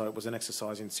overall, so it was an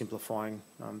exercise in simplifying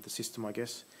the system, I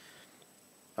guess.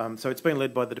 So it's been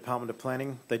led by the Department of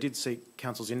Planning. They did seek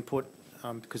council's input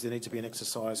because there needs to be an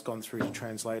exercise gone through to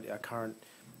translate our current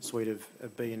suite of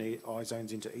B and I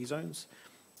zones into E zones.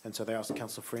 And so they asked the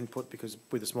council for input because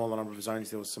with a smaller number of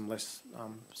zones there was some less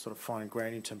sort of fine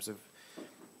grain in terms of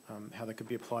how they could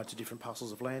be applied to different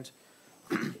parcels of land.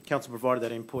 Council provided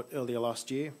that input earlier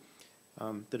last year.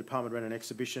 The department ran an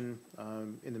exhibition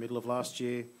in the middle of last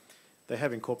year. They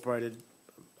have incorporated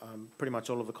pretty much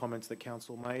all of the comments that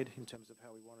Council made in terms of how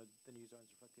we wanted the new zones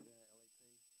reflected in our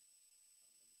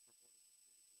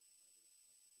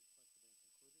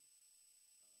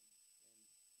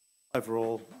LEP.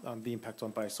 Overall, the impact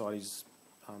on Bayside is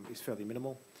fairly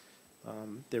minimal.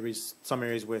 There is some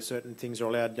areas where certain things are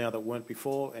allowed now that weren't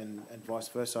before, and vice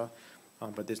versa,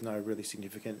 but there's no really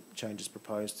significant changes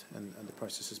proposed, and the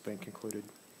process has been concluded.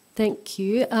 Thank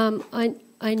you.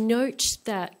 I note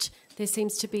that there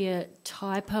seems to be a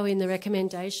typo in the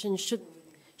recommendation. Should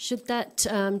that,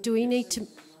 do we need to... Is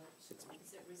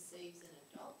it receives and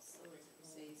adopts, or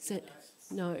is it receives and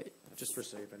notes? No. Just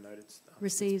receive and note. It's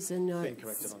Receives and notes. been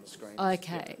corrected on the screen.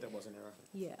 Okay. Yeah, that was an error.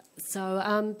 Yeah.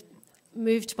 So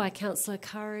moved by Councillor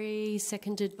Curry,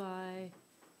 seconded by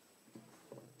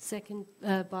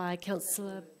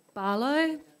Councillor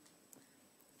Barlow.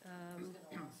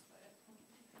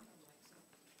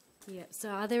 Yeah. So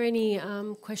are there any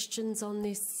questions on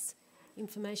this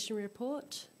information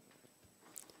report?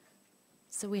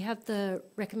 So we have the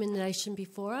recommendation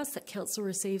before us that Council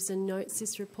receives and notes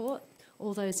this report.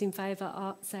 All those in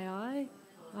favour say aye.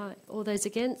 Aye. All those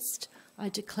against? I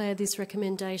declare this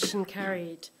recommendation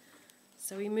carried.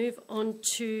 So we move on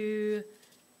to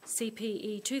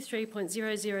CPE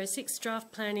 23.006,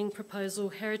 Draft Planning Proposal,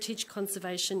 Heritage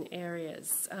Conservation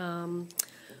Areas.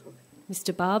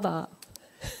 Mr Barber.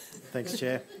 Thanks,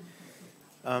 Chair.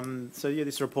 So yeah,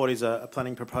 this report is a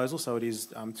planning proposal, so it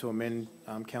is to amend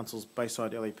Council's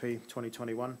Bayside LEP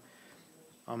 2021.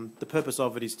 The purpose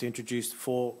of it is to introduce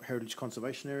 4 heritage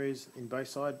conservation areas in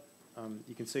Bayside.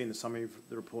 You can see in the summary of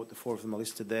the report, the 4 of them are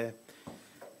listed there.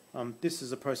 This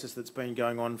is a process that's been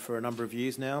going on for a number of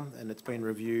years now, and it's been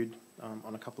reviewed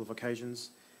on a couple of occasions,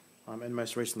 and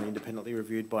most recently independently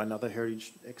reviewed by another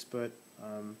heritage expert.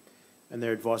 And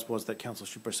their advice was that Council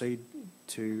should proceed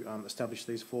to establish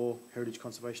these 4 heritage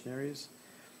conservation areas.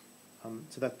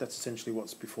 So that's essentially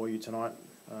what's before you tonight,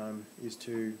 is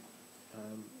to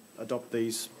adopt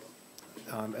these,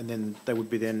 and then they would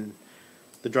be then,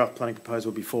 the draft planning proposal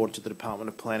would be forwarded to the Department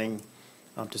of Planning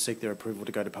to seek their approval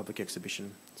to go to public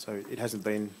exhibition. So it hasn't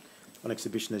been on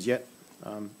exhibition as yet.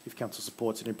 If Council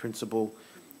supports it in principle,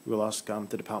 we'll ask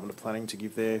the Department of Planning to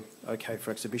give their okay for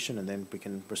exhibition, and then we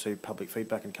can receive public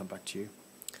feedback and come back to you.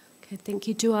 Okay, thank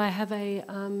you. Do I have a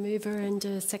mover and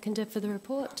a seconder for the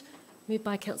report? Moved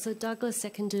by Councillor Douglas,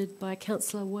 seconded by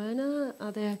Councillor Werner.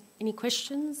 Are there any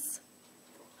questions?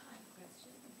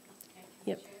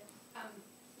 Yep.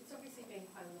 It's obviously been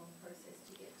quite a long process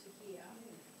to get to here.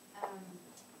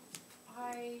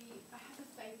 I have a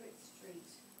favourite street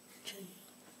in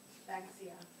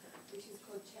Banksia, which is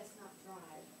called Chestnut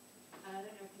Drive. And I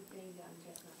don't know if you've been down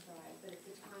Chestnut Drive, but it's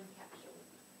a time capsule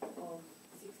of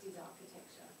 60s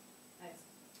architecture.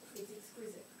 It's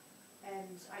exquisite.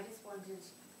 And I just wondered,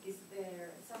 is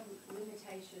there some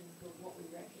limitation for what we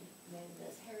recommend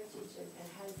as heritage, and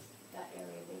has that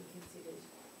area been considered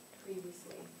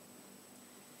previously?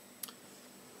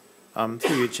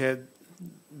 Through you, Chair,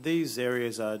 these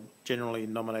areas are generally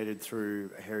nominated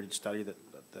through a heritage study that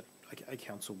a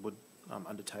council would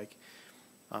undertake.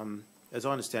 As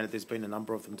I understand it, there's been a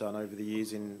number of them done over the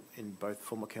years in both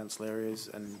former council areas,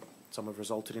 and some have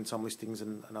resulted in some listings,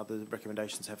 and other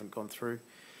recommendations haven't gone through.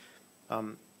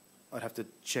 I'd have to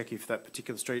check if that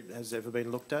particular street has ever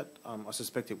been looked at. I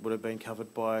suspect it would have been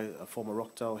covered by a former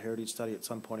Rockdale heritage study at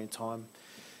some point in time.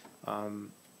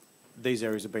 These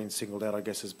areas have been singled out, I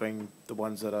guess, as being the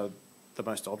ones that are the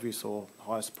most obvious or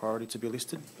highest priority to be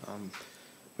listed.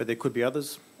 But there could be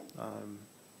others.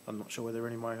 I'm not sure whether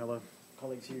any of my other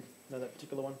colleagues here know that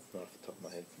particular one. Not off the top of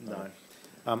my head.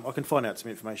 No. I can find out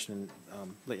some information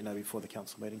and let you know before the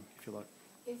council meeting, if you like.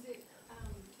 Is it,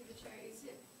 through the chair, is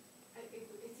it,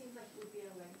 it seems like it would be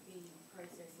a lengthy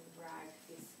process and drag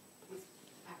this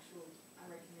actual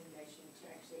recommendation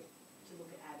to look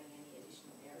at adding any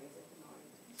additional areas at the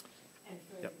moment. And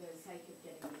for the sake of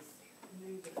getting this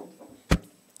moving,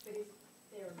 but is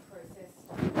there a process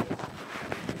to get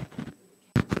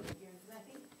council adherence? And I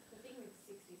think the thing with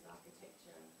 60s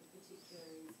architecture in particular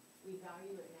is we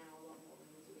value it now a lot more than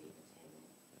we did even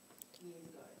 10 years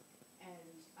ago.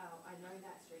 And I know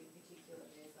that street in particular,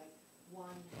 there's like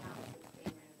one house that's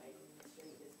been renovated in the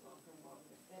street that's gone from modern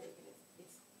aesthetic, and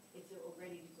it's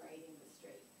already degrading the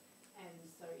street. And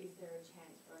so is there a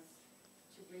chance for us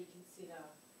to reconsider,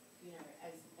 you know,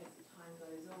 as the time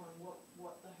goes on,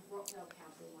 what the Rockdale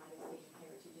Council might have seen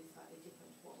heritage is slightly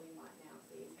different to what we might now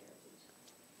see as heritage?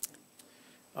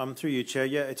 Through you, Chair,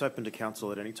 yeah, it's open to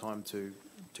council at any time to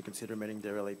consider amending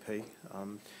their LEP.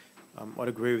 I'd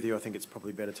agree with you. I think it's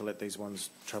probably better to let these ones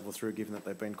travel through, given that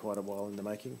they've been quite a while in the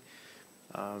making.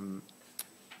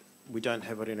 We don't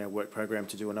have it in our work program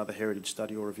to do another heritage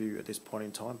study or review at this point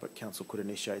in time, but council could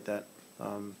initiate that.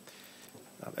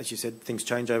 As you said, things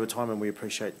change over time, and we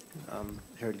appreciate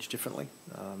heritage differently.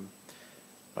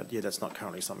 But yeah, that's not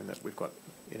currently something that we've got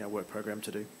in our work program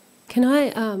to do. Can I,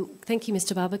 thank you,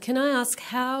 Mr. Barber. Can I ask,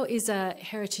 how is a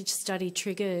heritage study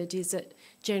triggered? Is it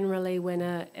generally when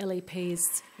a LEP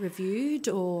is reviewed,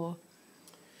 or?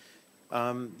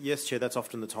 Yes, Chair, that's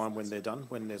often the time when they're done,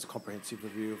 when there's a comprehensive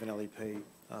review of an LEP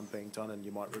being done, and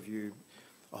you might review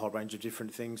a whole range of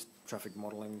different things, traffic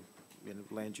modelling,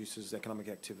 land uses, economic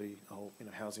activity, a whole,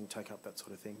 housing take-up, that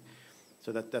sort of thing.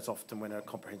 So that's often when a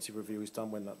comprehensive review is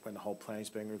done, when the whole plan is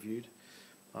being reviewed.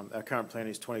 Our current plan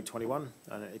is 2021,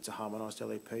 and it's a harmonised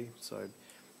LEP, so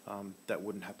that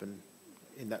wouldn't happen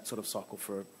in that sort of cycle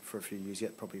for a few years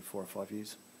yet, probably 4 or 5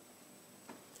 years.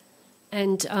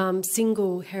 And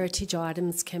single heritage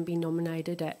items can be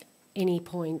nominated at any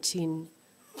point in.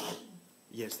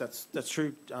 Yes, that's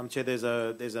true, Chair. There's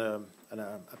an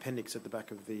appendix at the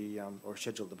back of the or a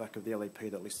schedule at the back of the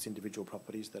LEP that lists individual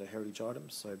properties that are heritage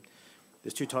items. So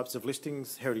there's two types of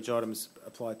listings. Heritage items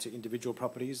apply to individual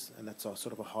properties, and that's a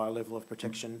sort of a higher level of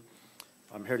protection.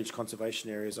 Heritage conservation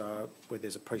areas are where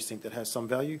there's a precinct that has some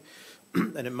value,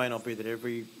 and it may not be that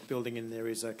every building in there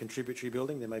is a contributory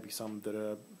building. There may be some that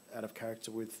are out of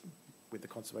character with the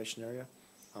conservation area.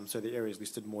 So the area is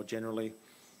listed more generally,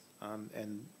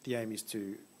 and the aim is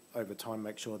to, over time,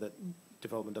 make sure that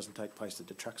development doesn't take place that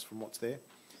detracts from what's there.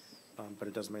 But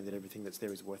it does mean that everything that's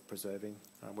there is worth preserving,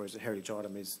 whereas a heritage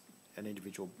item is an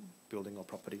individual building or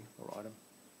property or item.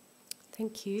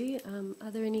 Thank you.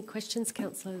 Are there any questions,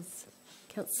 councillors?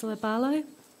 Councillor Barlow?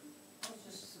 I was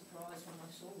just surprised when I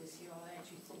saw this here. I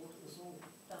actually thought it was all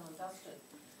done and dusted.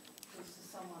 This is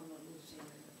someone that lives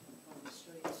on the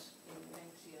streets in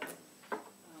Banksia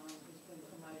who's been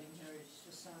promoting heritage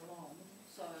for so long.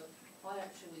 So I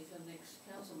actually, for the next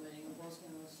council meeting, was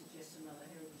going to suggest another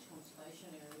heritage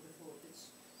conservation area before it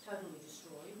gets totally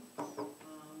destroyed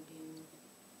in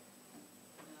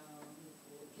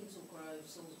Kinsell Grove,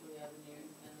 Salisbury Avenue,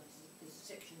 and there's a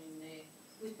section in there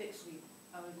with Bexley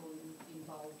Oval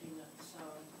involved in it. So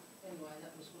anyway,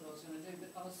 that was what I was going to do.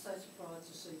 But I was so surprised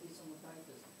to see this on the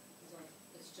papers because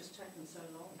it's just taken so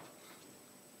long.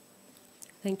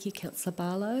 Thank you, Councillor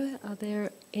Barlow. Are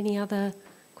there any other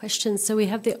questions? So we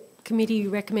have the committee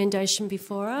recommendation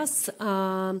before us,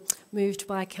 moved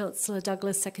by Councillor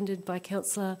Douglas, seconded by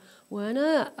Councillor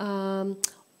Werner.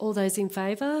 All those in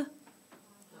favour?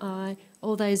 Aye.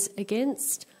 All those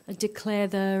against? I declare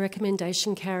the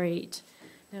recommendation carried.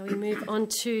 Now we move on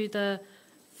to the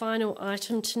final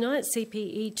item tonight,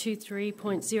 CPE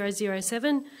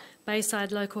 23.007,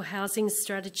 Bayside Local Housing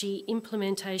Strategy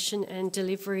Implementation and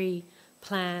Delivery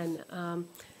Plan.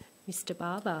 Mr.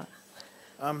 Barber.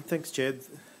 Thanks, Chair.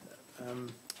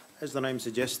 As the name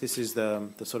suggests, this is the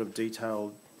sort of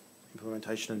detailed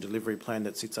implementation and delivery plan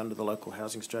that sits under the local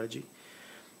housing strategy.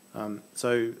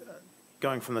 So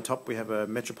going from the top, we have a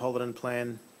metropolitan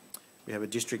plan. We have a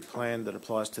district plan that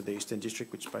applies to the Eastern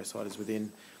District, which Bayside is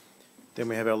within. Then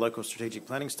we have our local strategic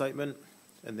planning statement,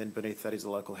 and then beneath that is the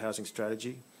local housing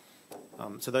strategy.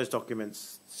 So those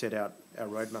documents set out our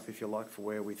roadmap, if you like, for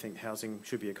where we think housing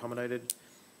should be accommodated.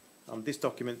 This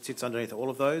document sits underneath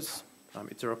all of those.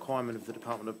 It's a requirement of the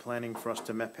Department of Planning for us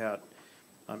to map out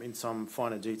in some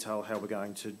finer detail how we're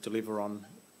going to deliver on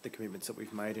the commitments that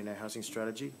we've made in our housing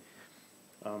strategy.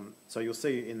 So you'll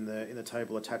see in the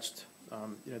table attached,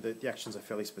 the actions are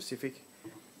fairly specific.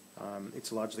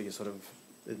 It's largely a sort of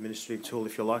administrative tool,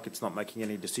 if you like. It's not making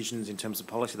any decisions in terms of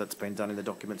policy. That's been done in the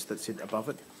documents that sit above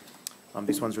it.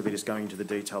 This one's really just going into the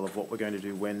detail of what we're going to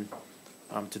do when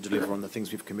to deliver on the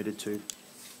things we've committed to.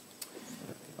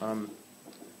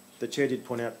 The Chair did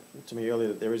point out to me earlier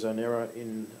that there is an error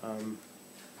in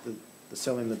the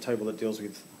cell in the table that deals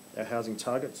with our housing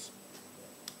targets.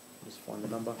 Just find the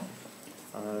number.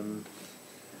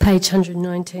 Page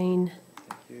 119.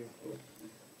 Thank you.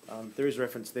 There is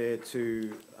reference there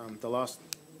to the last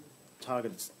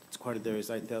target that's quoted there is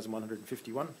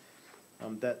 8,151.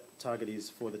 That target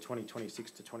is for the 2026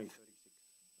 to 2036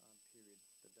 period.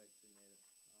 The dates in there are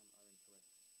incorrect,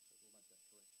 so we'll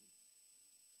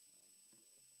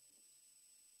make that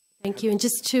correction. Thank you. And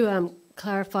just to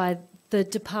clarify, the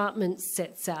department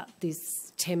sets out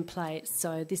this template,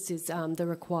 so this is the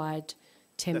required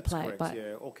template. That's correct, but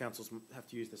yeah, all councils have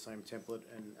to use the same template,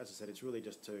 and as I said, it's really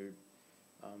just to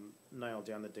nail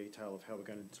down the detail of how we're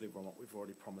going to deliver on what we've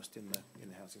already promised in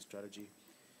the housing strategy.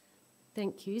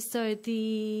 Thank you. So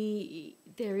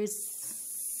there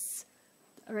is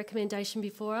a recommendation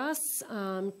before us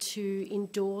to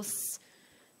endorse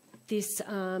this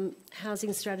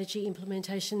housing strategy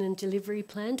implementation and delivery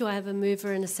plan. Do I have a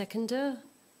mover and a seconder?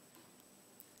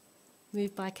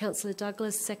 Moved by Councillor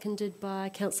Douglas, seconded by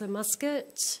Councillor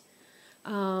Muscat.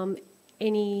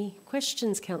 Any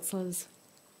questions, councillors?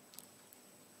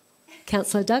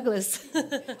 Councillor Douglas. I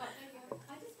just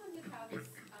wondered how this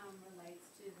relates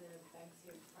to the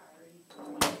Banksia priority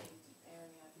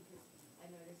area, because I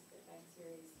noticed that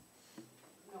Banksia is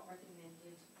not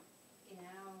recommended in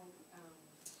our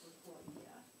report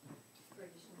here for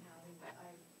additional housing, but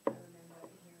I remember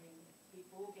hearing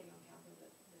before getting on council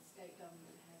that the state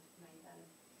government had made that a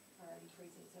priority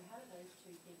precinct. So how do those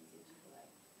two things interrelate?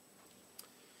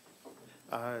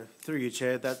 Through you,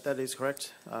 Chair, that is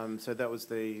correct. So that was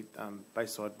the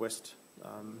Bayside West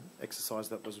exercise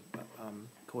that was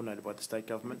coordinated by the state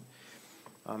government.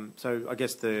 So I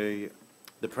guess the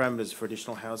parameters for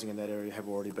additional housing in that area have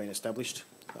already been established.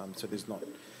 So there's not,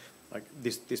 like,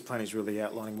 this plan is really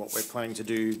outlining what we're planning to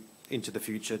do into the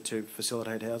future to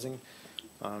facilitate housing.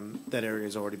 That area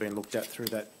has already been looked at through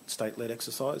that state-led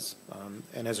exercise,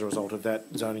 and as a result of that,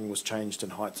 zoning was changed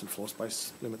and heights and floor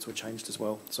space limits were changed as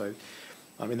well. So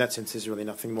in that sense, there's really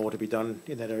nothing more to be done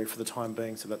in that area for the time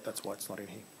being, so that's why it's not in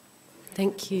here.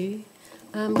 Thank you.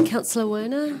 Councillor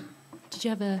Werner, did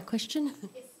you have a question?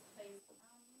 Yes, please.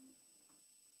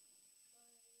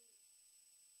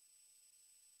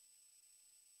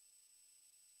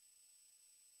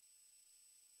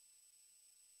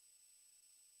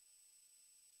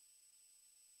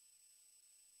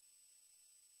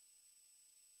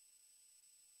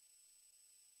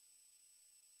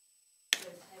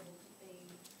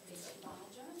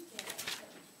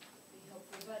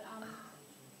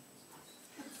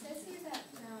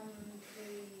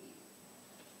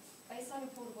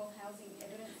 Affordable Housing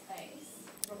Evidence Base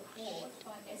report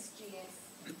by SGS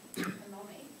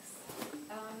Economics.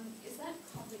 Is that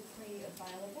publicly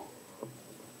available?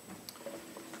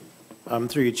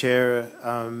 Through your Chair,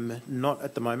 not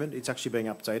at the moment. It's actually being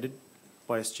updated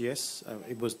by SGS.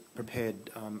 It was prepared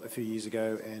a few years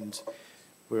ago, and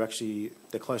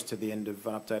they're close to the end of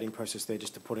an updating process there,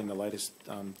 just to put in the latest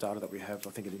data that we have.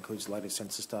 I think it includes the latest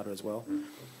census data as well.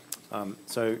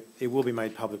 So it will be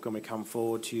made public when we come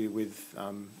forward to you with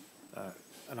an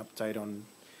update on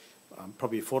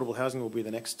probably affordable housing will be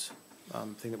the next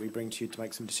thing that we bring to you to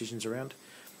make some decisions around.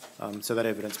 So that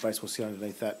evidence base will sit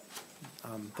underneath that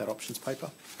options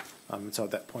paper. So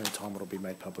at that point in time, it'll be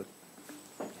made public.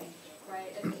 Okay,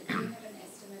 great. And do you have an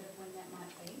estimate of when that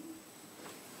might be?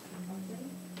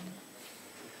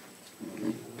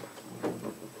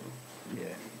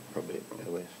 Yeah, probably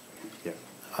earlier. Yeah.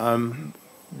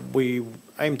 We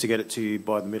aim to get it to you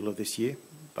by the middle of this year,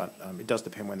 but it does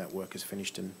depend when that work is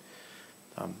finished. And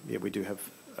yeah, we do have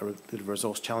a bit of a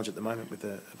resource challenge at the moment with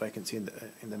a vacancy in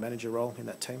the manager role in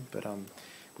that team, but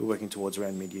we're working towards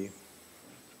around mid-year.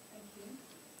 Thank you.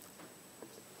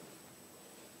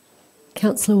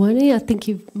 Councillor Werner, I think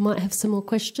you might have some more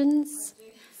questions. I do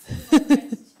have some more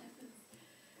questions.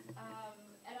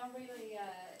 And I really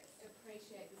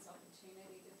appreciate this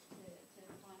opportunity to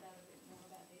find out a bit more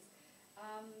about this.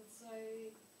 So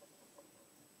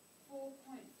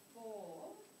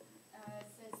 4.4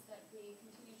 says that we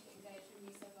continue to engage with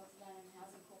New South Wales Land and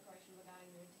Housing Corporation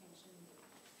regarding the retention,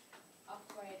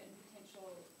 upgrade and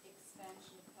potential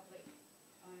expansion of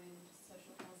public-owned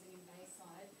social housing in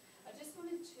Bayside. I just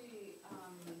wanted to,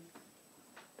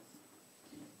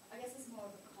 I guess it's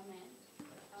more of a comment.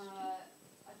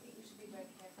 I think we should be very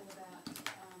careful about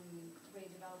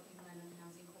redeveloping Land and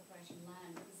Housing Corporation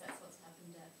land, because that's what's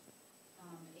happened at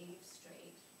Eve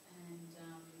Street. And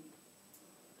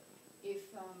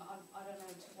if I don't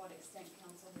know to what extent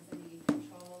council has any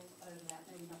control over that,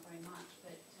 maybe not very much,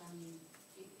 but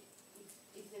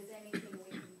if there's anything we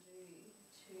can do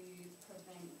to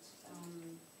prevent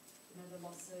the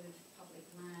loss of public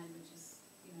land, which is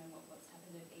what's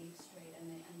happened at Eve Street, and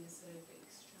the sort of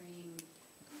extreme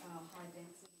high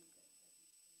density.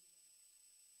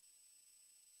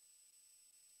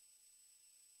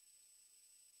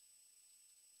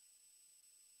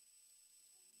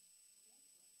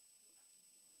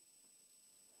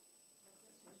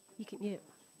 You can, yeah.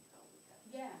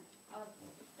 Yeah,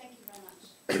 thank you very much.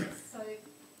 So,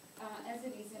 as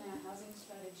it is in our housing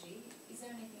strategy, is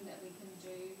there anything that we can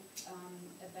do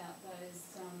about those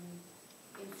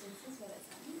instances where that's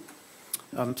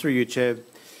happening? Through you, Chair,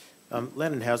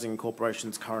 Land and Housing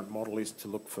Corporation's current model is to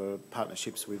look for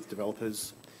partnerships with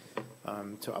developers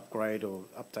to upgrade or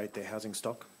update their housing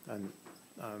stock. And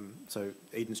so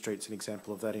Eden Street's an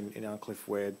example of that in Arncliffe,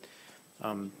 where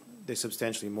there's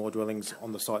substantially more dwellings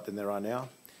on the site than there are now.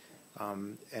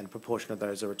 and a proportion of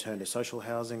those are returned to social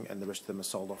housing, and the rest of them are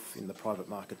sold off in the private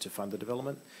market to fund the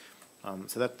development.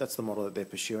 So that's the model that they're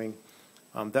pursuing.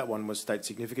 That one was state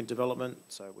significant development,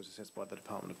 so it was assessed by the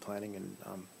Department of Planning, and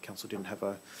Council didn't have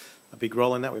a big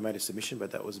role in that. We made a submission,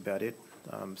 but that was about it.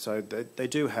 So they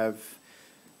do have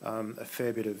a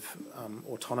fair bit of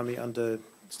autonomy under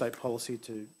state policy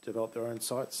to develop their own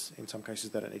sites. In some cases,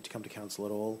 they don't need to come to Council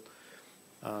at all.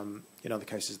 In other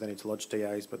cases, they need to lodge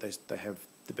DAs, but they have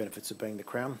the benefits of being the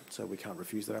Crown, so we can't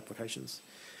refuse their applications.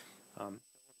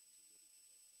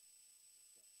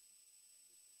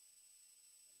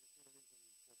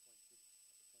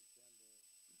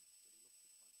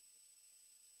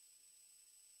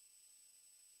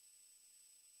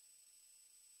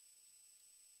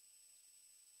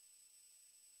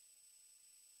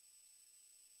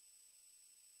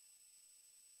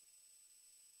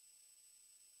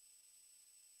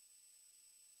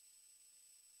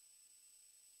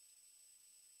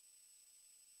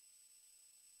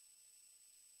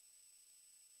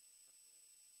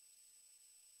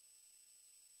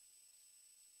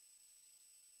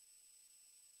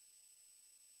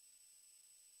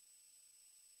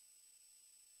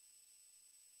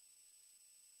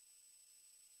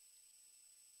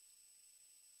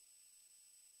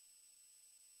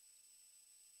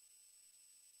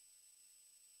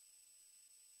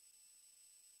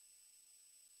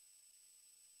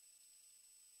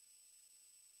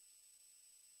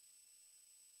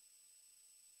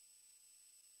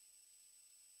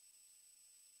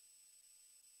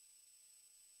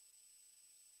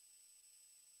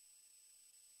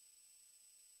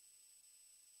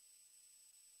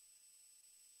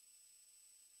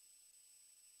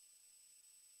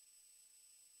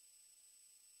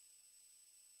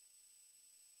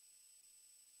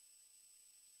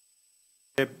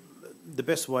 The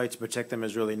best way to protect them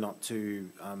is really not to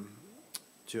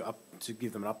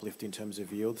give them an uplift in terms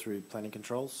of yield through planning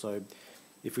controls. So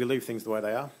if we leave things the way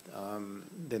they are,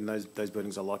 then those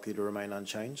buildings are likely to remain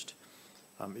unchanged.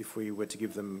 If we were to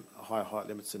give them higher height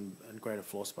limits and greater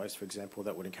floor space, for example,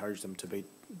 that would encourage them to be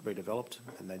redeveloped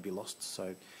and they'd be lost.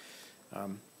 So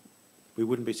we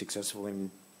wouldn't be successful in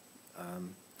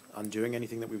undoing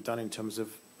anything that we've done in terms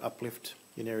of uplift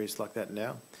in areas like that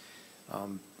now.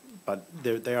 But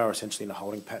they are essentially in a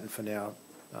holding pattern for now,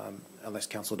 unless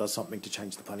Council does something to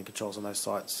change the planning controls on those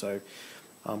sites. So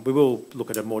we will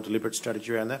look at a more deliberate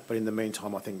strategy around that, but in the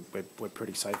meantime I think we're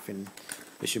pretty safe in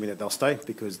assuming that they'll stay,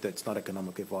 because that's not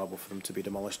economically viable for them to be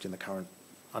demolished in the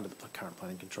under the current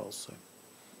planning controls.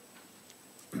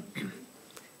 So.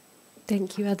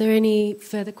 Thank you. Are there any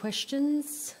further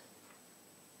questions?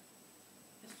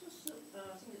 It's just,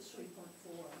 I think it's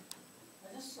 3.4.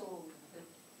 I just saw that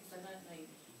if they don't need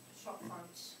shop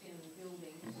fronts in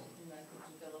buildings, then they could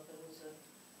develop it as a...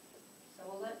 So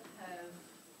will that have...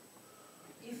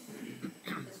 If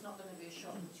there's not going to be a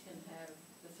shop which can have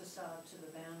the facade to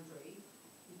the boundary,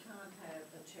 you can't have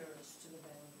a terrace to the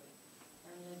boundary.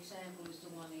 And an example is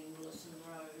the one in Willison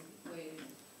Road, where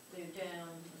they're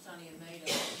down, it's only a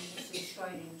metre, and you can see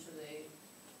straight into their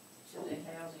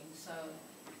housing. So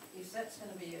if that's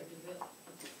going to be a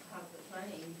part of the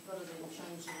planning, you've got to then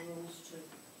change the rules to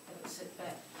have it set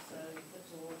back. So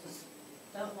that's all. Just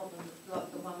don't want them like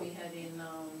the one we had in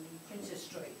Princess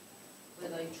Street,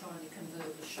 where they're trying to convert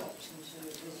the shops into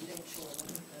residential. I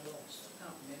think they lost.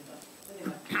 I can't remember. But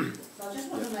anyway, so I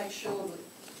just want to make sure that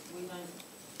we don't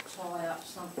tie up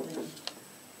something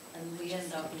and we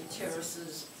end up with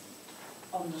terraces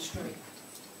on the street,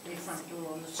 their front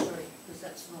door on the street, because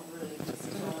that's not really the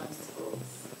design.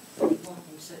 You want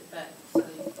them set back so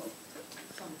you've got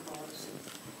some privacy.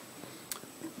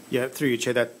 Yeah, through you,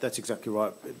 Chair, that's exactly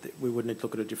right. We would need to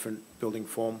look at a different building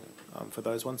form for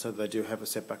those ones, so they do have a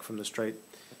setback from the street,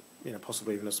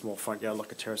 possibly even a small front yard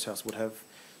like a terrace house would have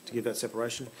to give that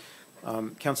separation.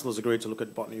 Council has agreed to look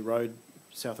at Botany Road,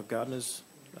 south of Gardeners,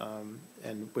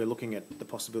 and we're looking at the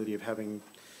possibility of having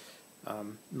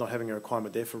not having a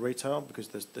requirement there for retail, because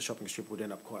the shopping strip would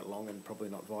end up quite long and probably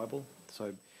not viable.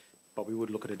 So, but we would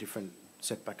look at a different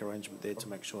setback arrangement there to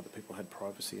make sure that people had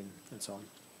privacy and so on.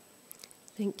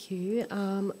 Thank you.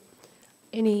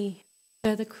 Any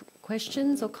further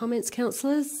questions or comments,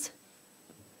 councillors?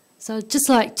 So I'd just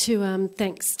like to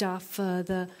thank staff for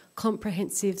the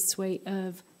comprehensive suite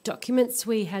of documents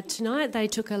we had tonight. They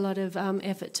took a lot of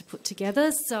effort to put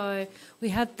together. So we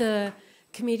have the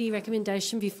committee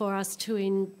recommendation before us to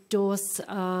endorse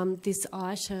this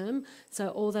item. So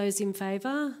all those in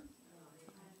favour?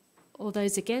 All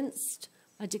those against?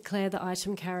 I declare the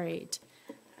item carried.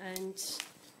 And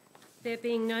there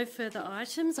being no further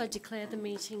items, I declare the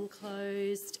meeting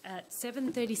closed at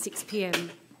 7:36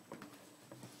 p.m.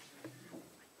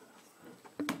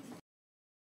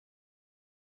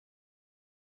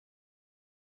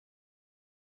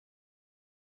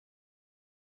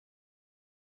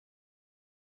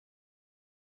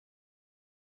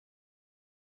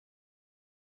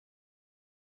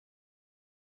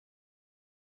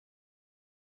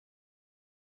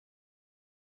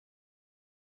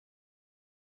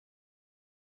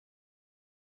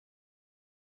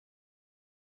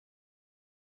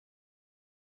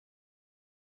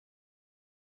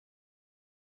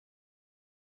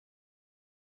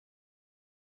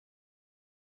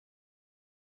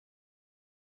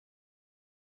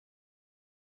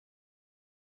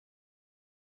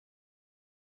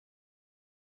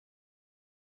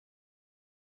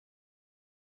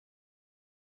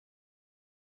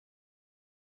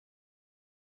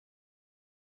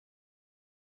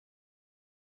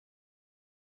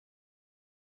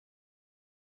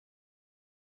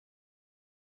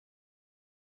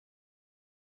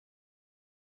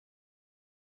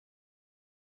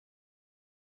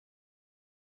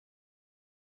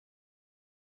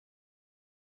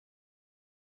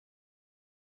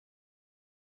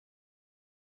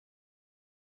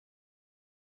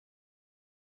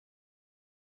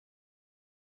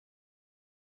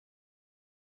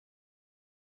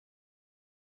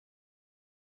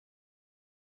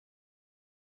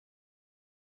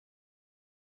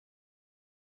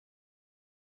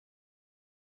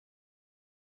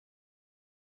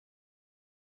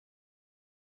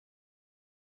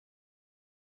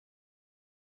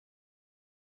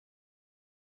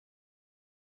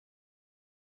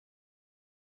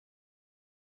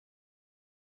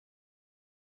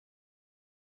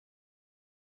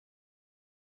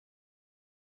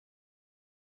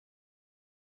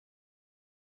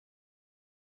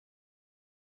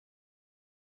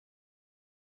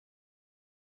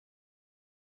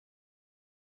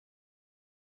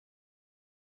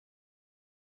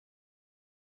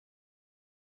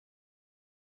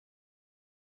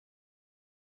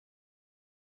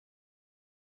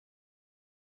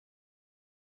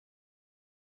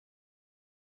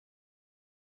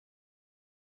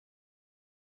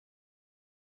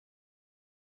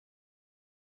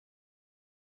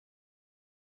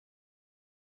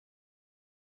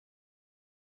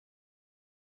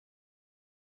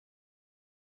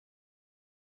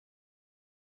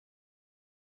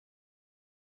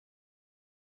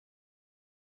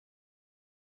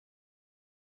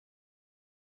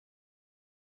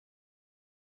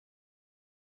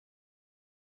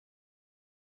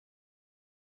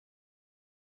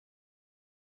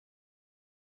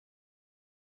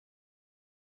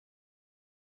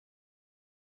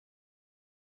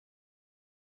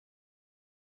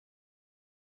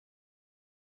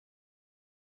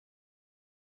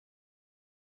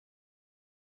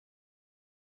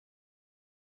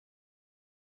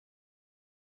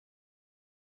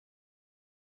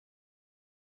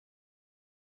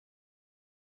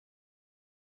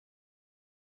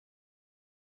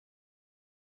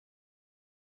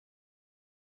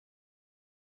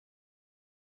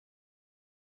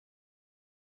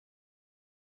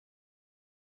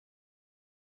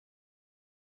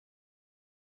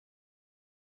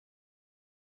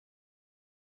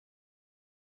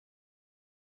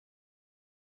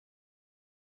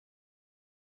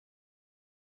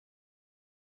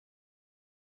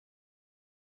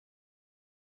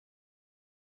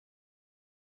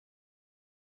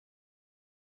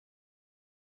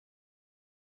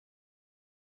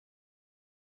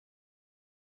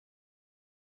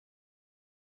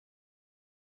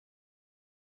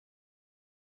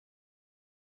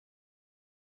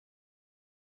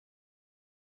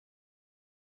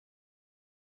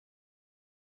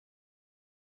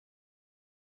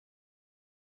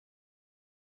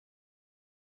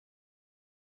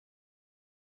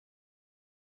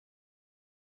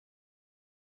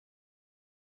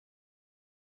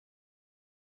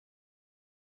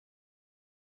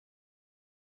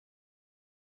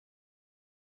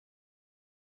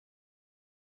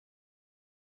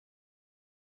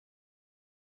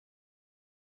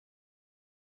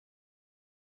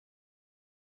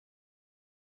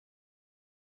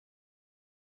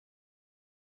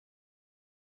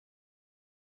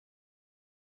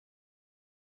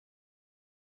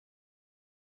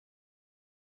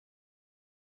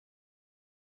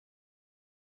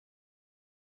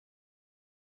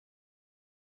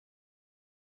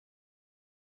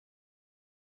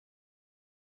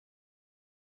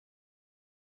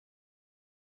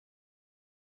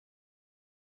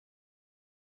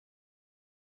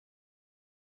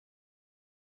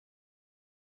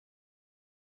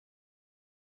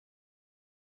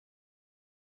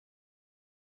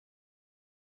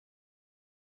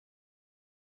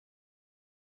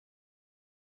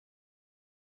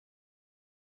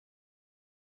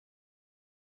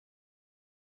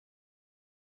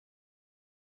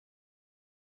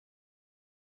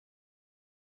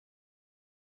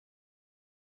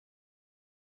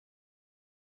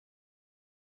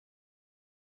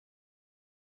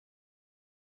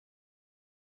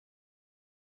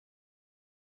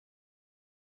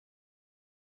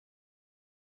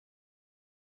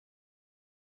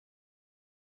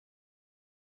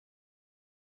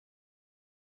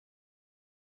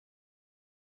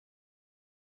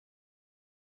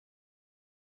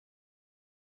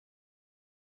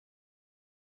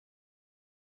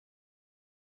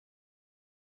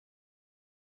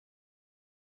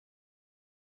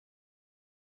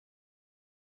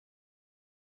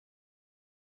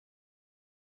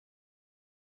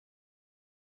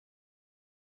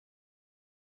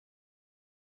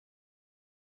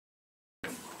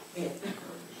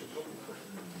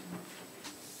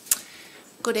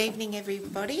 Good evening,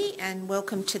 everybody, and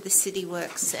welcome to the City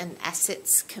Works and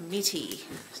Assets Committee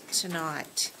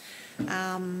tonight.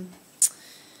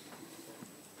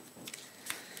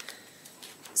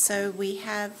 So we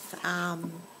have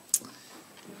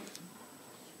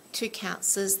two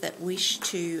councillors that wish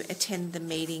to attend the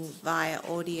meeting via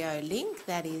audio link.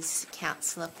 That is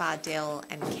Councillor Fardell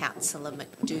and Councillor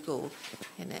McDougall.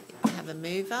 And have a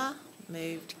mover.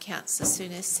 Moved Councillor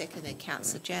Souness, seconded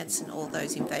Councillor Jansen. All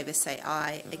those in favour say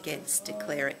aye. Against,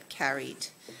 declare it carried.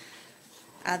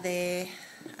 Are there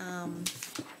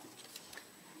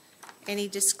any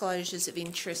disclosures of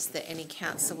interest that any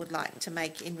councillor would like to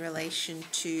make in relation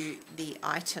to the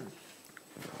item?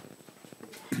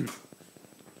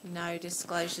 No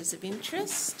disclosures of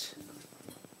interest.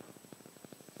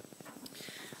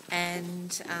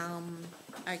 And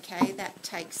okay, that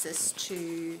takes us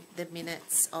to the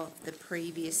minutes of the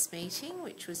previous meeting,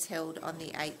 which was held on the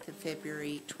 8th of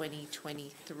February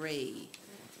 2023.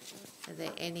 Are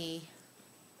there any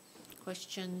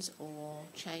questions or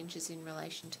changes in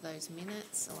relation to those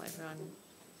minutes? Or everyone,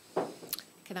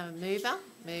 can I have a mover?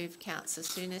 Move Councillor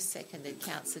Souness, seconded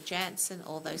Councillor Jansen.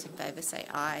 All those in favour say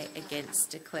aye. Against,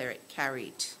 declare it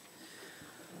carried.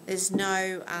 There's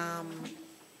no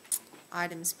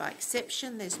items by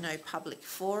exception. There's no public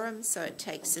forum, so it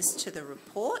takes us to the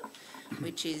report,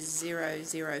 which is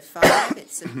 005.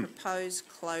 It's a proposed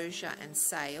closure and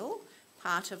sale,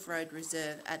 part of road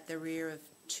reserve at the rear of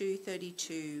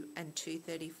 232 and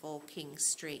 234 King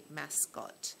Street,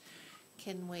 Mascot.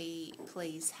 Can we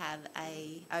please have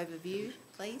a overview,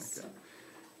 please? Okay.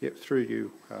 Yep, through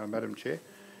you, Madam Chair.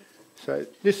 So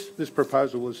this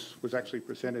proposal was actually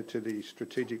presented to the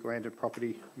Strategic Land and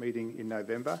Property meeting in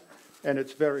November, and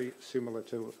it's very similar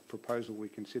to a proposal we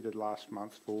considered last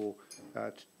month for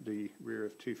the rear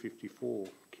of 254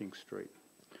 King Street.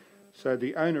 So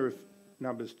the owner of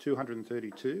numbers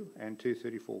 232 and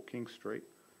 234 King Street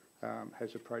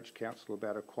has approached Council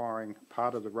about acquiring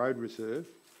part of the road reserve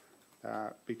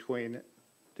between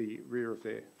the rear of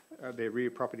their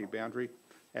rear property boundary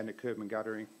and the curb and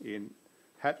guttering in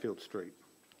Hatfield Street.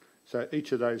 So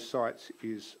each of those sites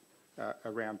is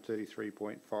around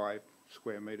 33.5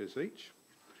 square metres each.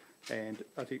 And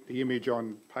I think the image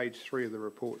on page 3 of the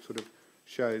report sort of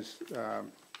shows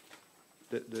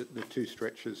the two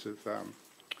stretches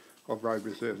of road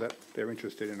reserve that they're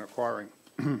interested in acquiring.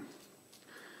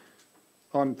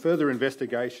 On further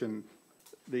investigation,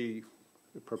 the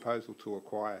proposal to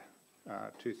acquire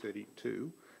 232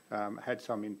 had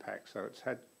some impact. So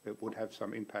it would have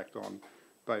some impact on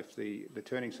both the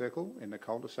turning circle in the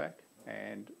cul-de-sac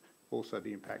and also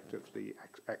the impact of the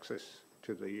access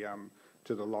to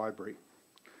the library.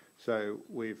 So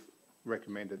we've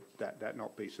recommended that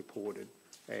not be supported,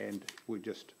 and we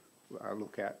just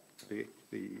look at the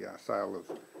sale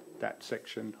of that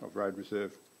section of road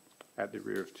reserve at the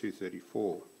rear of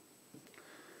 234.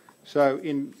 So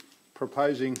in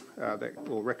proposing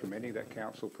or recommending that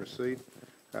council proceed,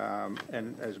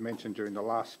 and as mentioned during the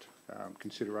last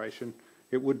consideration,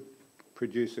 it would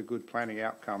produce a good planning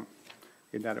outcome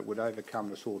in that it would overcome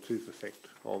the sawtooth effect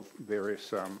of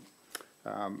various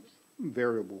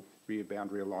variable rear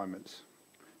boundary alignments.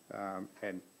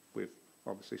 And we've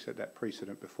obviously set that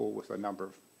precedent before with a number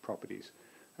of properties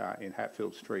in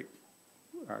Hatfield Street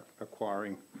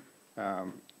acquiring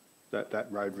that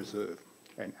road reserve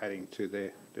and adding to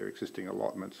their existing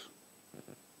allotments.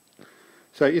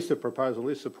 So if the proposal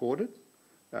is supported,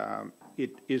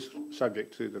 it is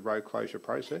subject to the road closure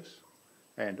process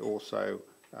and also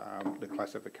the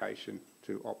classification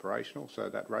to operational. So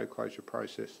that road closure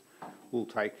process will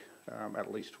take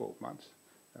at least 12 months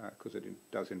because it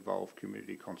does involve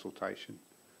community consultation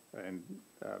and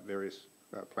various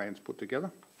plans put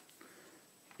together.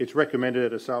 It's recommended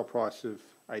at a sale price of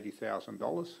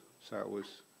 $80,000, so it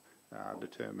was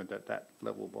determined at that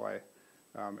level by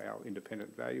our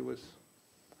independent valuers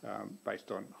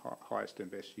based on highest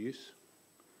and best use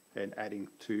and adding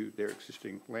to their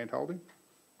existing land holding.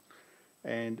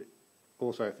 And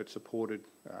also, if it's supported,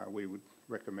 we would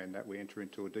recommend that we enter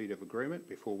into a deed of agreement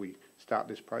before we start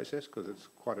this process, because it's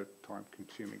quite a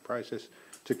time-consuming process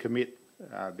to commit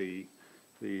the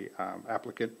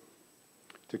applicant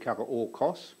to cover all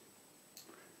costs.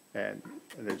 And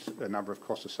there's a number of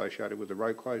costs associated with the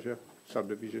road closure,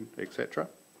 subdivision, etc.,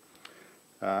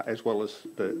 as well as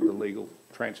the legal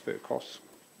transfer costs,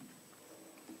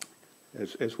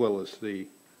 as well as the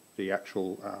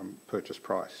actual purchase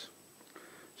price.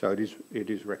 So it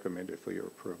is recommended for your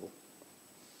approval.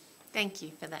 Thank you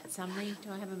for that summary.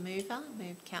 Do I have a mover?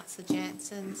 Moved Councillor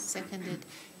Jansen, seconded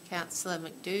Councillor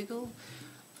McDougall.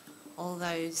 All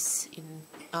those in,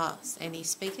 any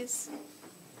speakers?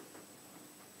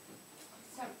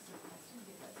 Some questions,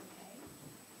 if that's okay.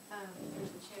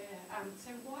 Through the chair. So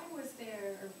why was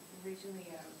there originally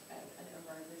a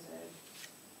road reserve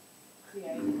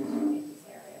created in this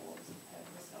area? What was the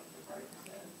purpose of the road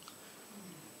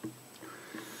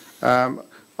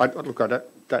reserve? Look, I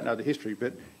don't know the history,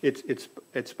 but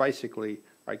it's basically,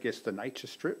 I guess, the nature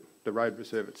strip. The road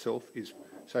reserve itself is,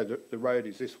 so the road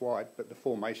is this wide, but the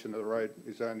formation of the road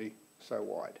is only so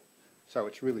wide. So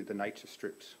it's really the nature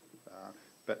strips.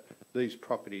 But these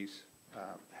properties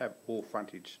have all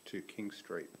frontage to King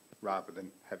Street rather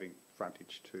than having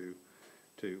frontage to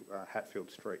Hatfield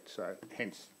Street. So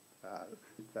hence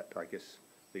that, I guess,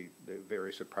 the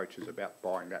various approaches about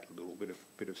buying that little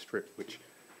bit of strip, which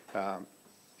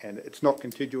and it's not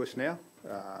contiguous now.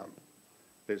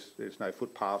 There's no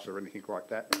footpaths or anything like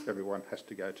that. Everyone has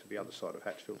to go to the other side of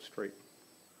Hatfield Street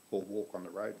or walk on the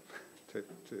road to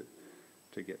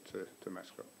get to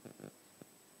Mascot.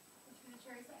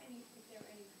 Chair, is there any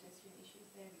pedestrian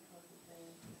issues there because of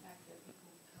the fact that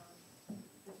people can't?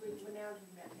 Because we're now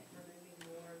talking about removing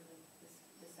more of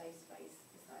the safe space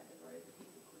beside the road that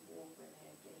people could walk when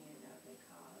they're getting in and out of their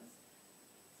cars.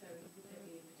 So would there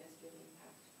be a pedestrian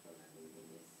impact from removing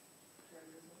this road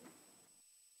reserve?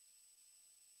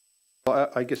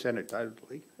 Well, I guess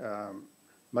anecdotally,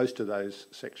 most of those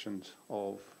sections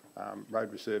of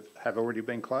road reserve have already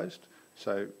been closed.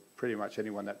 So pretty much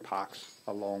anyone that parks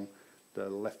along the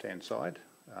left-hand side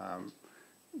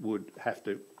would have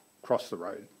to cross the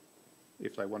road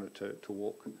if they wanted to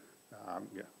walk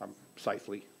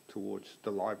safely towards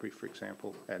the library, for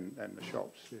example, and the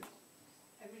shops. Yeah.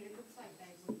 I mean, it looks like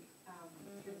they would,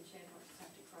 through the chair, not just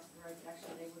have to cross the road, but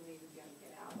actually they wouldn't even be able to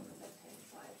get out on the left-hand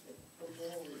side. The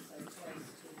wall is so close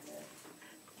to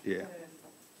the Yeah. curb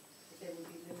that there would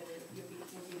be limited, you'll be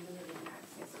limiting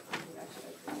access to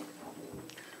actually open the car.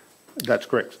 That's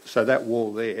correct. So that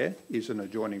wall there is an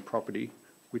adjoining property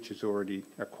which has already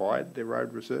acquired their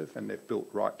road reserve, and they've built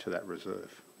right to that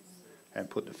reserve and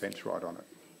put the fence right on it.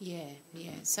 Yeah.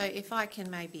 So if I can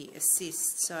maybe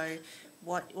assist, so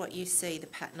what you see, the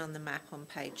pattern on the map on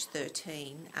page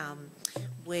 13,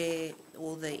 where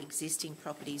all the existing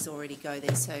properties already go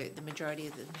there, so the majority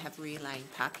of them have rear lane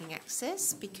parking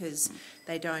access because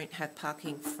they don't have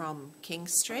parking from King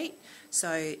Street.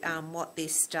 So what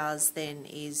this does then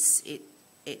is it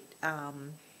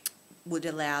would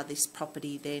allow this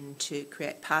property then to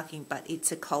create parking, but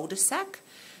it's a cul-de-sac,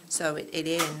 so it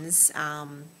ends.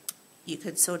 You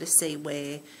could sort of see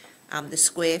where the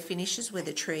square finishes, where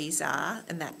the trees are,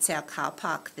 and that's our car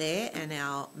park there and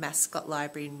our Mascot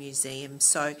Library and Museum.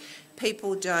 So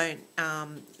people don't,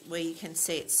 where you can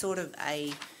see it's sort of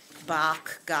a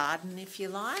bark garden, if you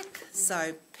like,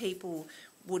 so people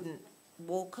wouldn't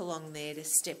walk along there to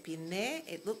step in there.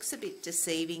 It looks a bit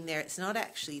deceiving there. It's not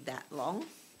actually that long.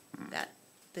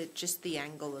 Just the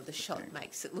angle of the shot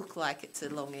makes it look like it's a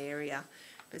long area.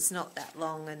 It's not that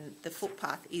long, and the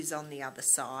footpath is on the other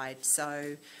side,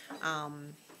 so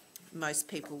most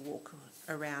people walk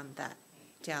around that,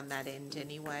 down that end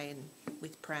anyway, and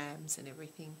with prams and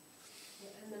everything.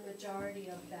 Yeah, and the majority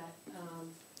of that,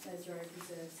 those road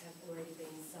reserves have already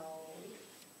been sold,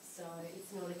 so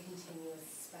it's not a continuous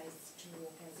space to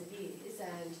walk as it is,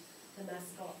 and the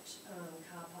Mascot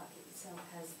car park itself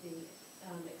has the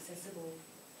accessible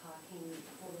parking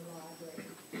for the library.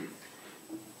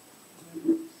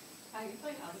 If I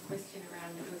ask a question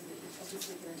around it, was it's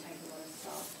obviously going to take a lot of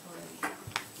staff time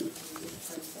to do this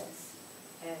process,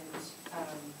 and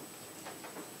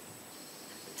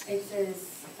it says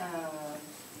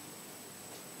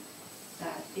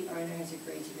that the owner has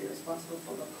agreed to be responsible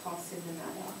for the costs in the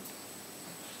matter,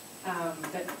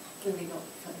 but clearly not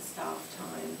for the staff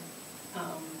time.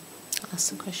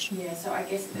 Ask the question. Yeah, so I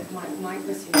guess that my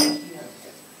question is,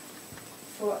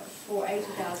 for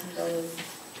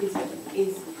 $80,000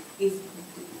 is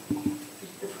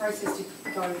the process to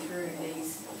go through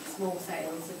these small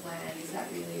sales of land, is that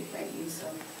really a great use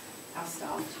of our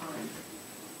staff time?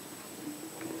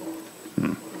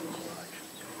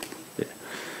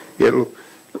 Yeah. Look,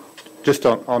 just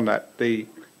on that,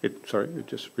 it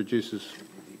just reduces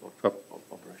Operational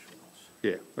costs.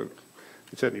 Yeah,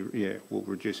 it certainly will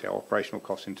reduce our operational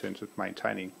costs in terms of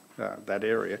maintaining that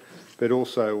area, but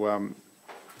also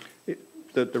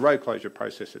the road closure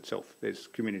process itself. There's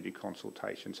community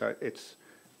consultation, so it's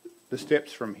the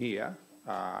steps from here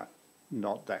are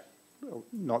not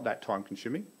that time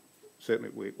consuming.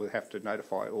 Certainly, we'll have to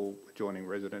notify all adjoining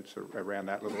residents around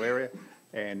that little area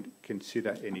and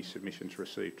consider any submissions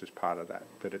received as part of that.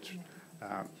 But it's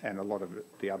and a lot of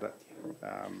the other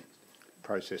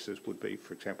processes would be,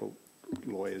 for example,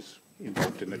 lawyers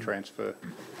involved in the transfer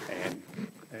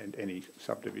and any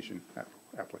subdivision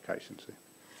applications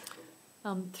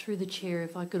there. Through the chair,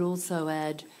 if I could also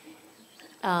add,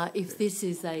 if this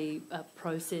is a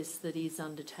process that is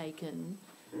undertaken,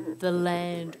 the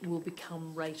land will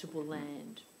become rateable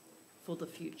land for the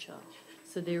future.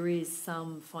 So there is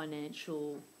some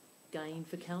financial gain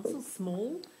for council,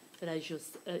 small, but as you're,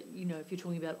 if you're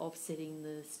talking about offsetting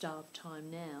the staff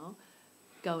time now,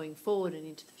 going forward and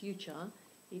into the future,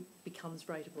 it becomes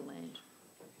rateable land.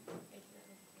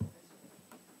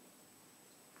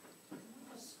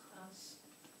 Ask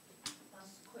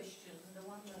a question. The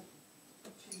one that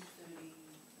 230,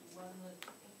 the one that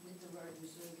with the road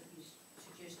reserve that you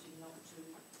suggested not to,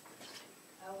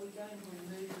 are we going to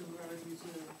remove the road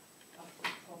reserve up the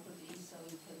property so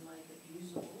we can make it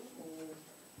usable, or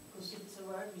because if it's a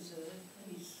road reserve,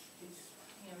 it's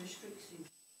restricts his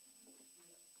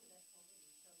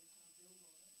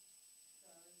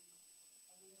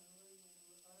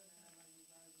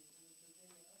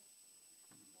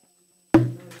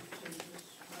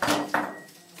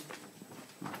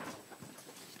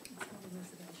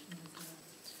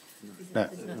No.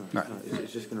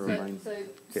 It's just going to remain.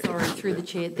 Sorry, through the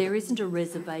chair, there isn't a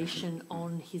reservation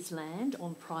on his land,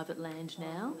 on private land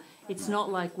now. It's not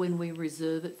like when we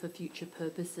reserve it for future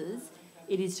purposes.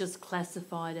 It is just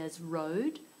classified as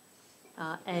road,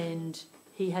 and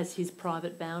he has his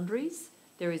private boundaries.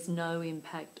 There is no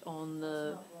impact on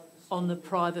the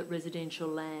private residential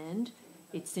land.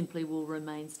 It simply will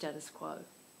remain status quo.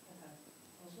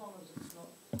 as long as it's not.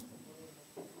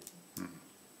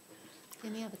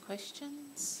 Any other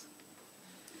questions?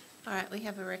 All right, we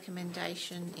have a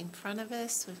recommendation in front of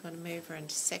us. We've got a mover and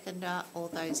a seconder. All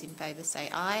those in favour say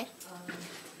aye.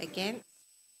 Against? That brings us to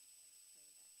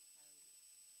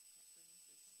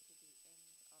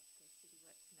the end of the City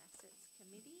Works and Assets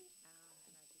Committee, and I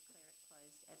declare it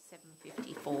closed at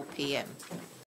 7:54 p.m.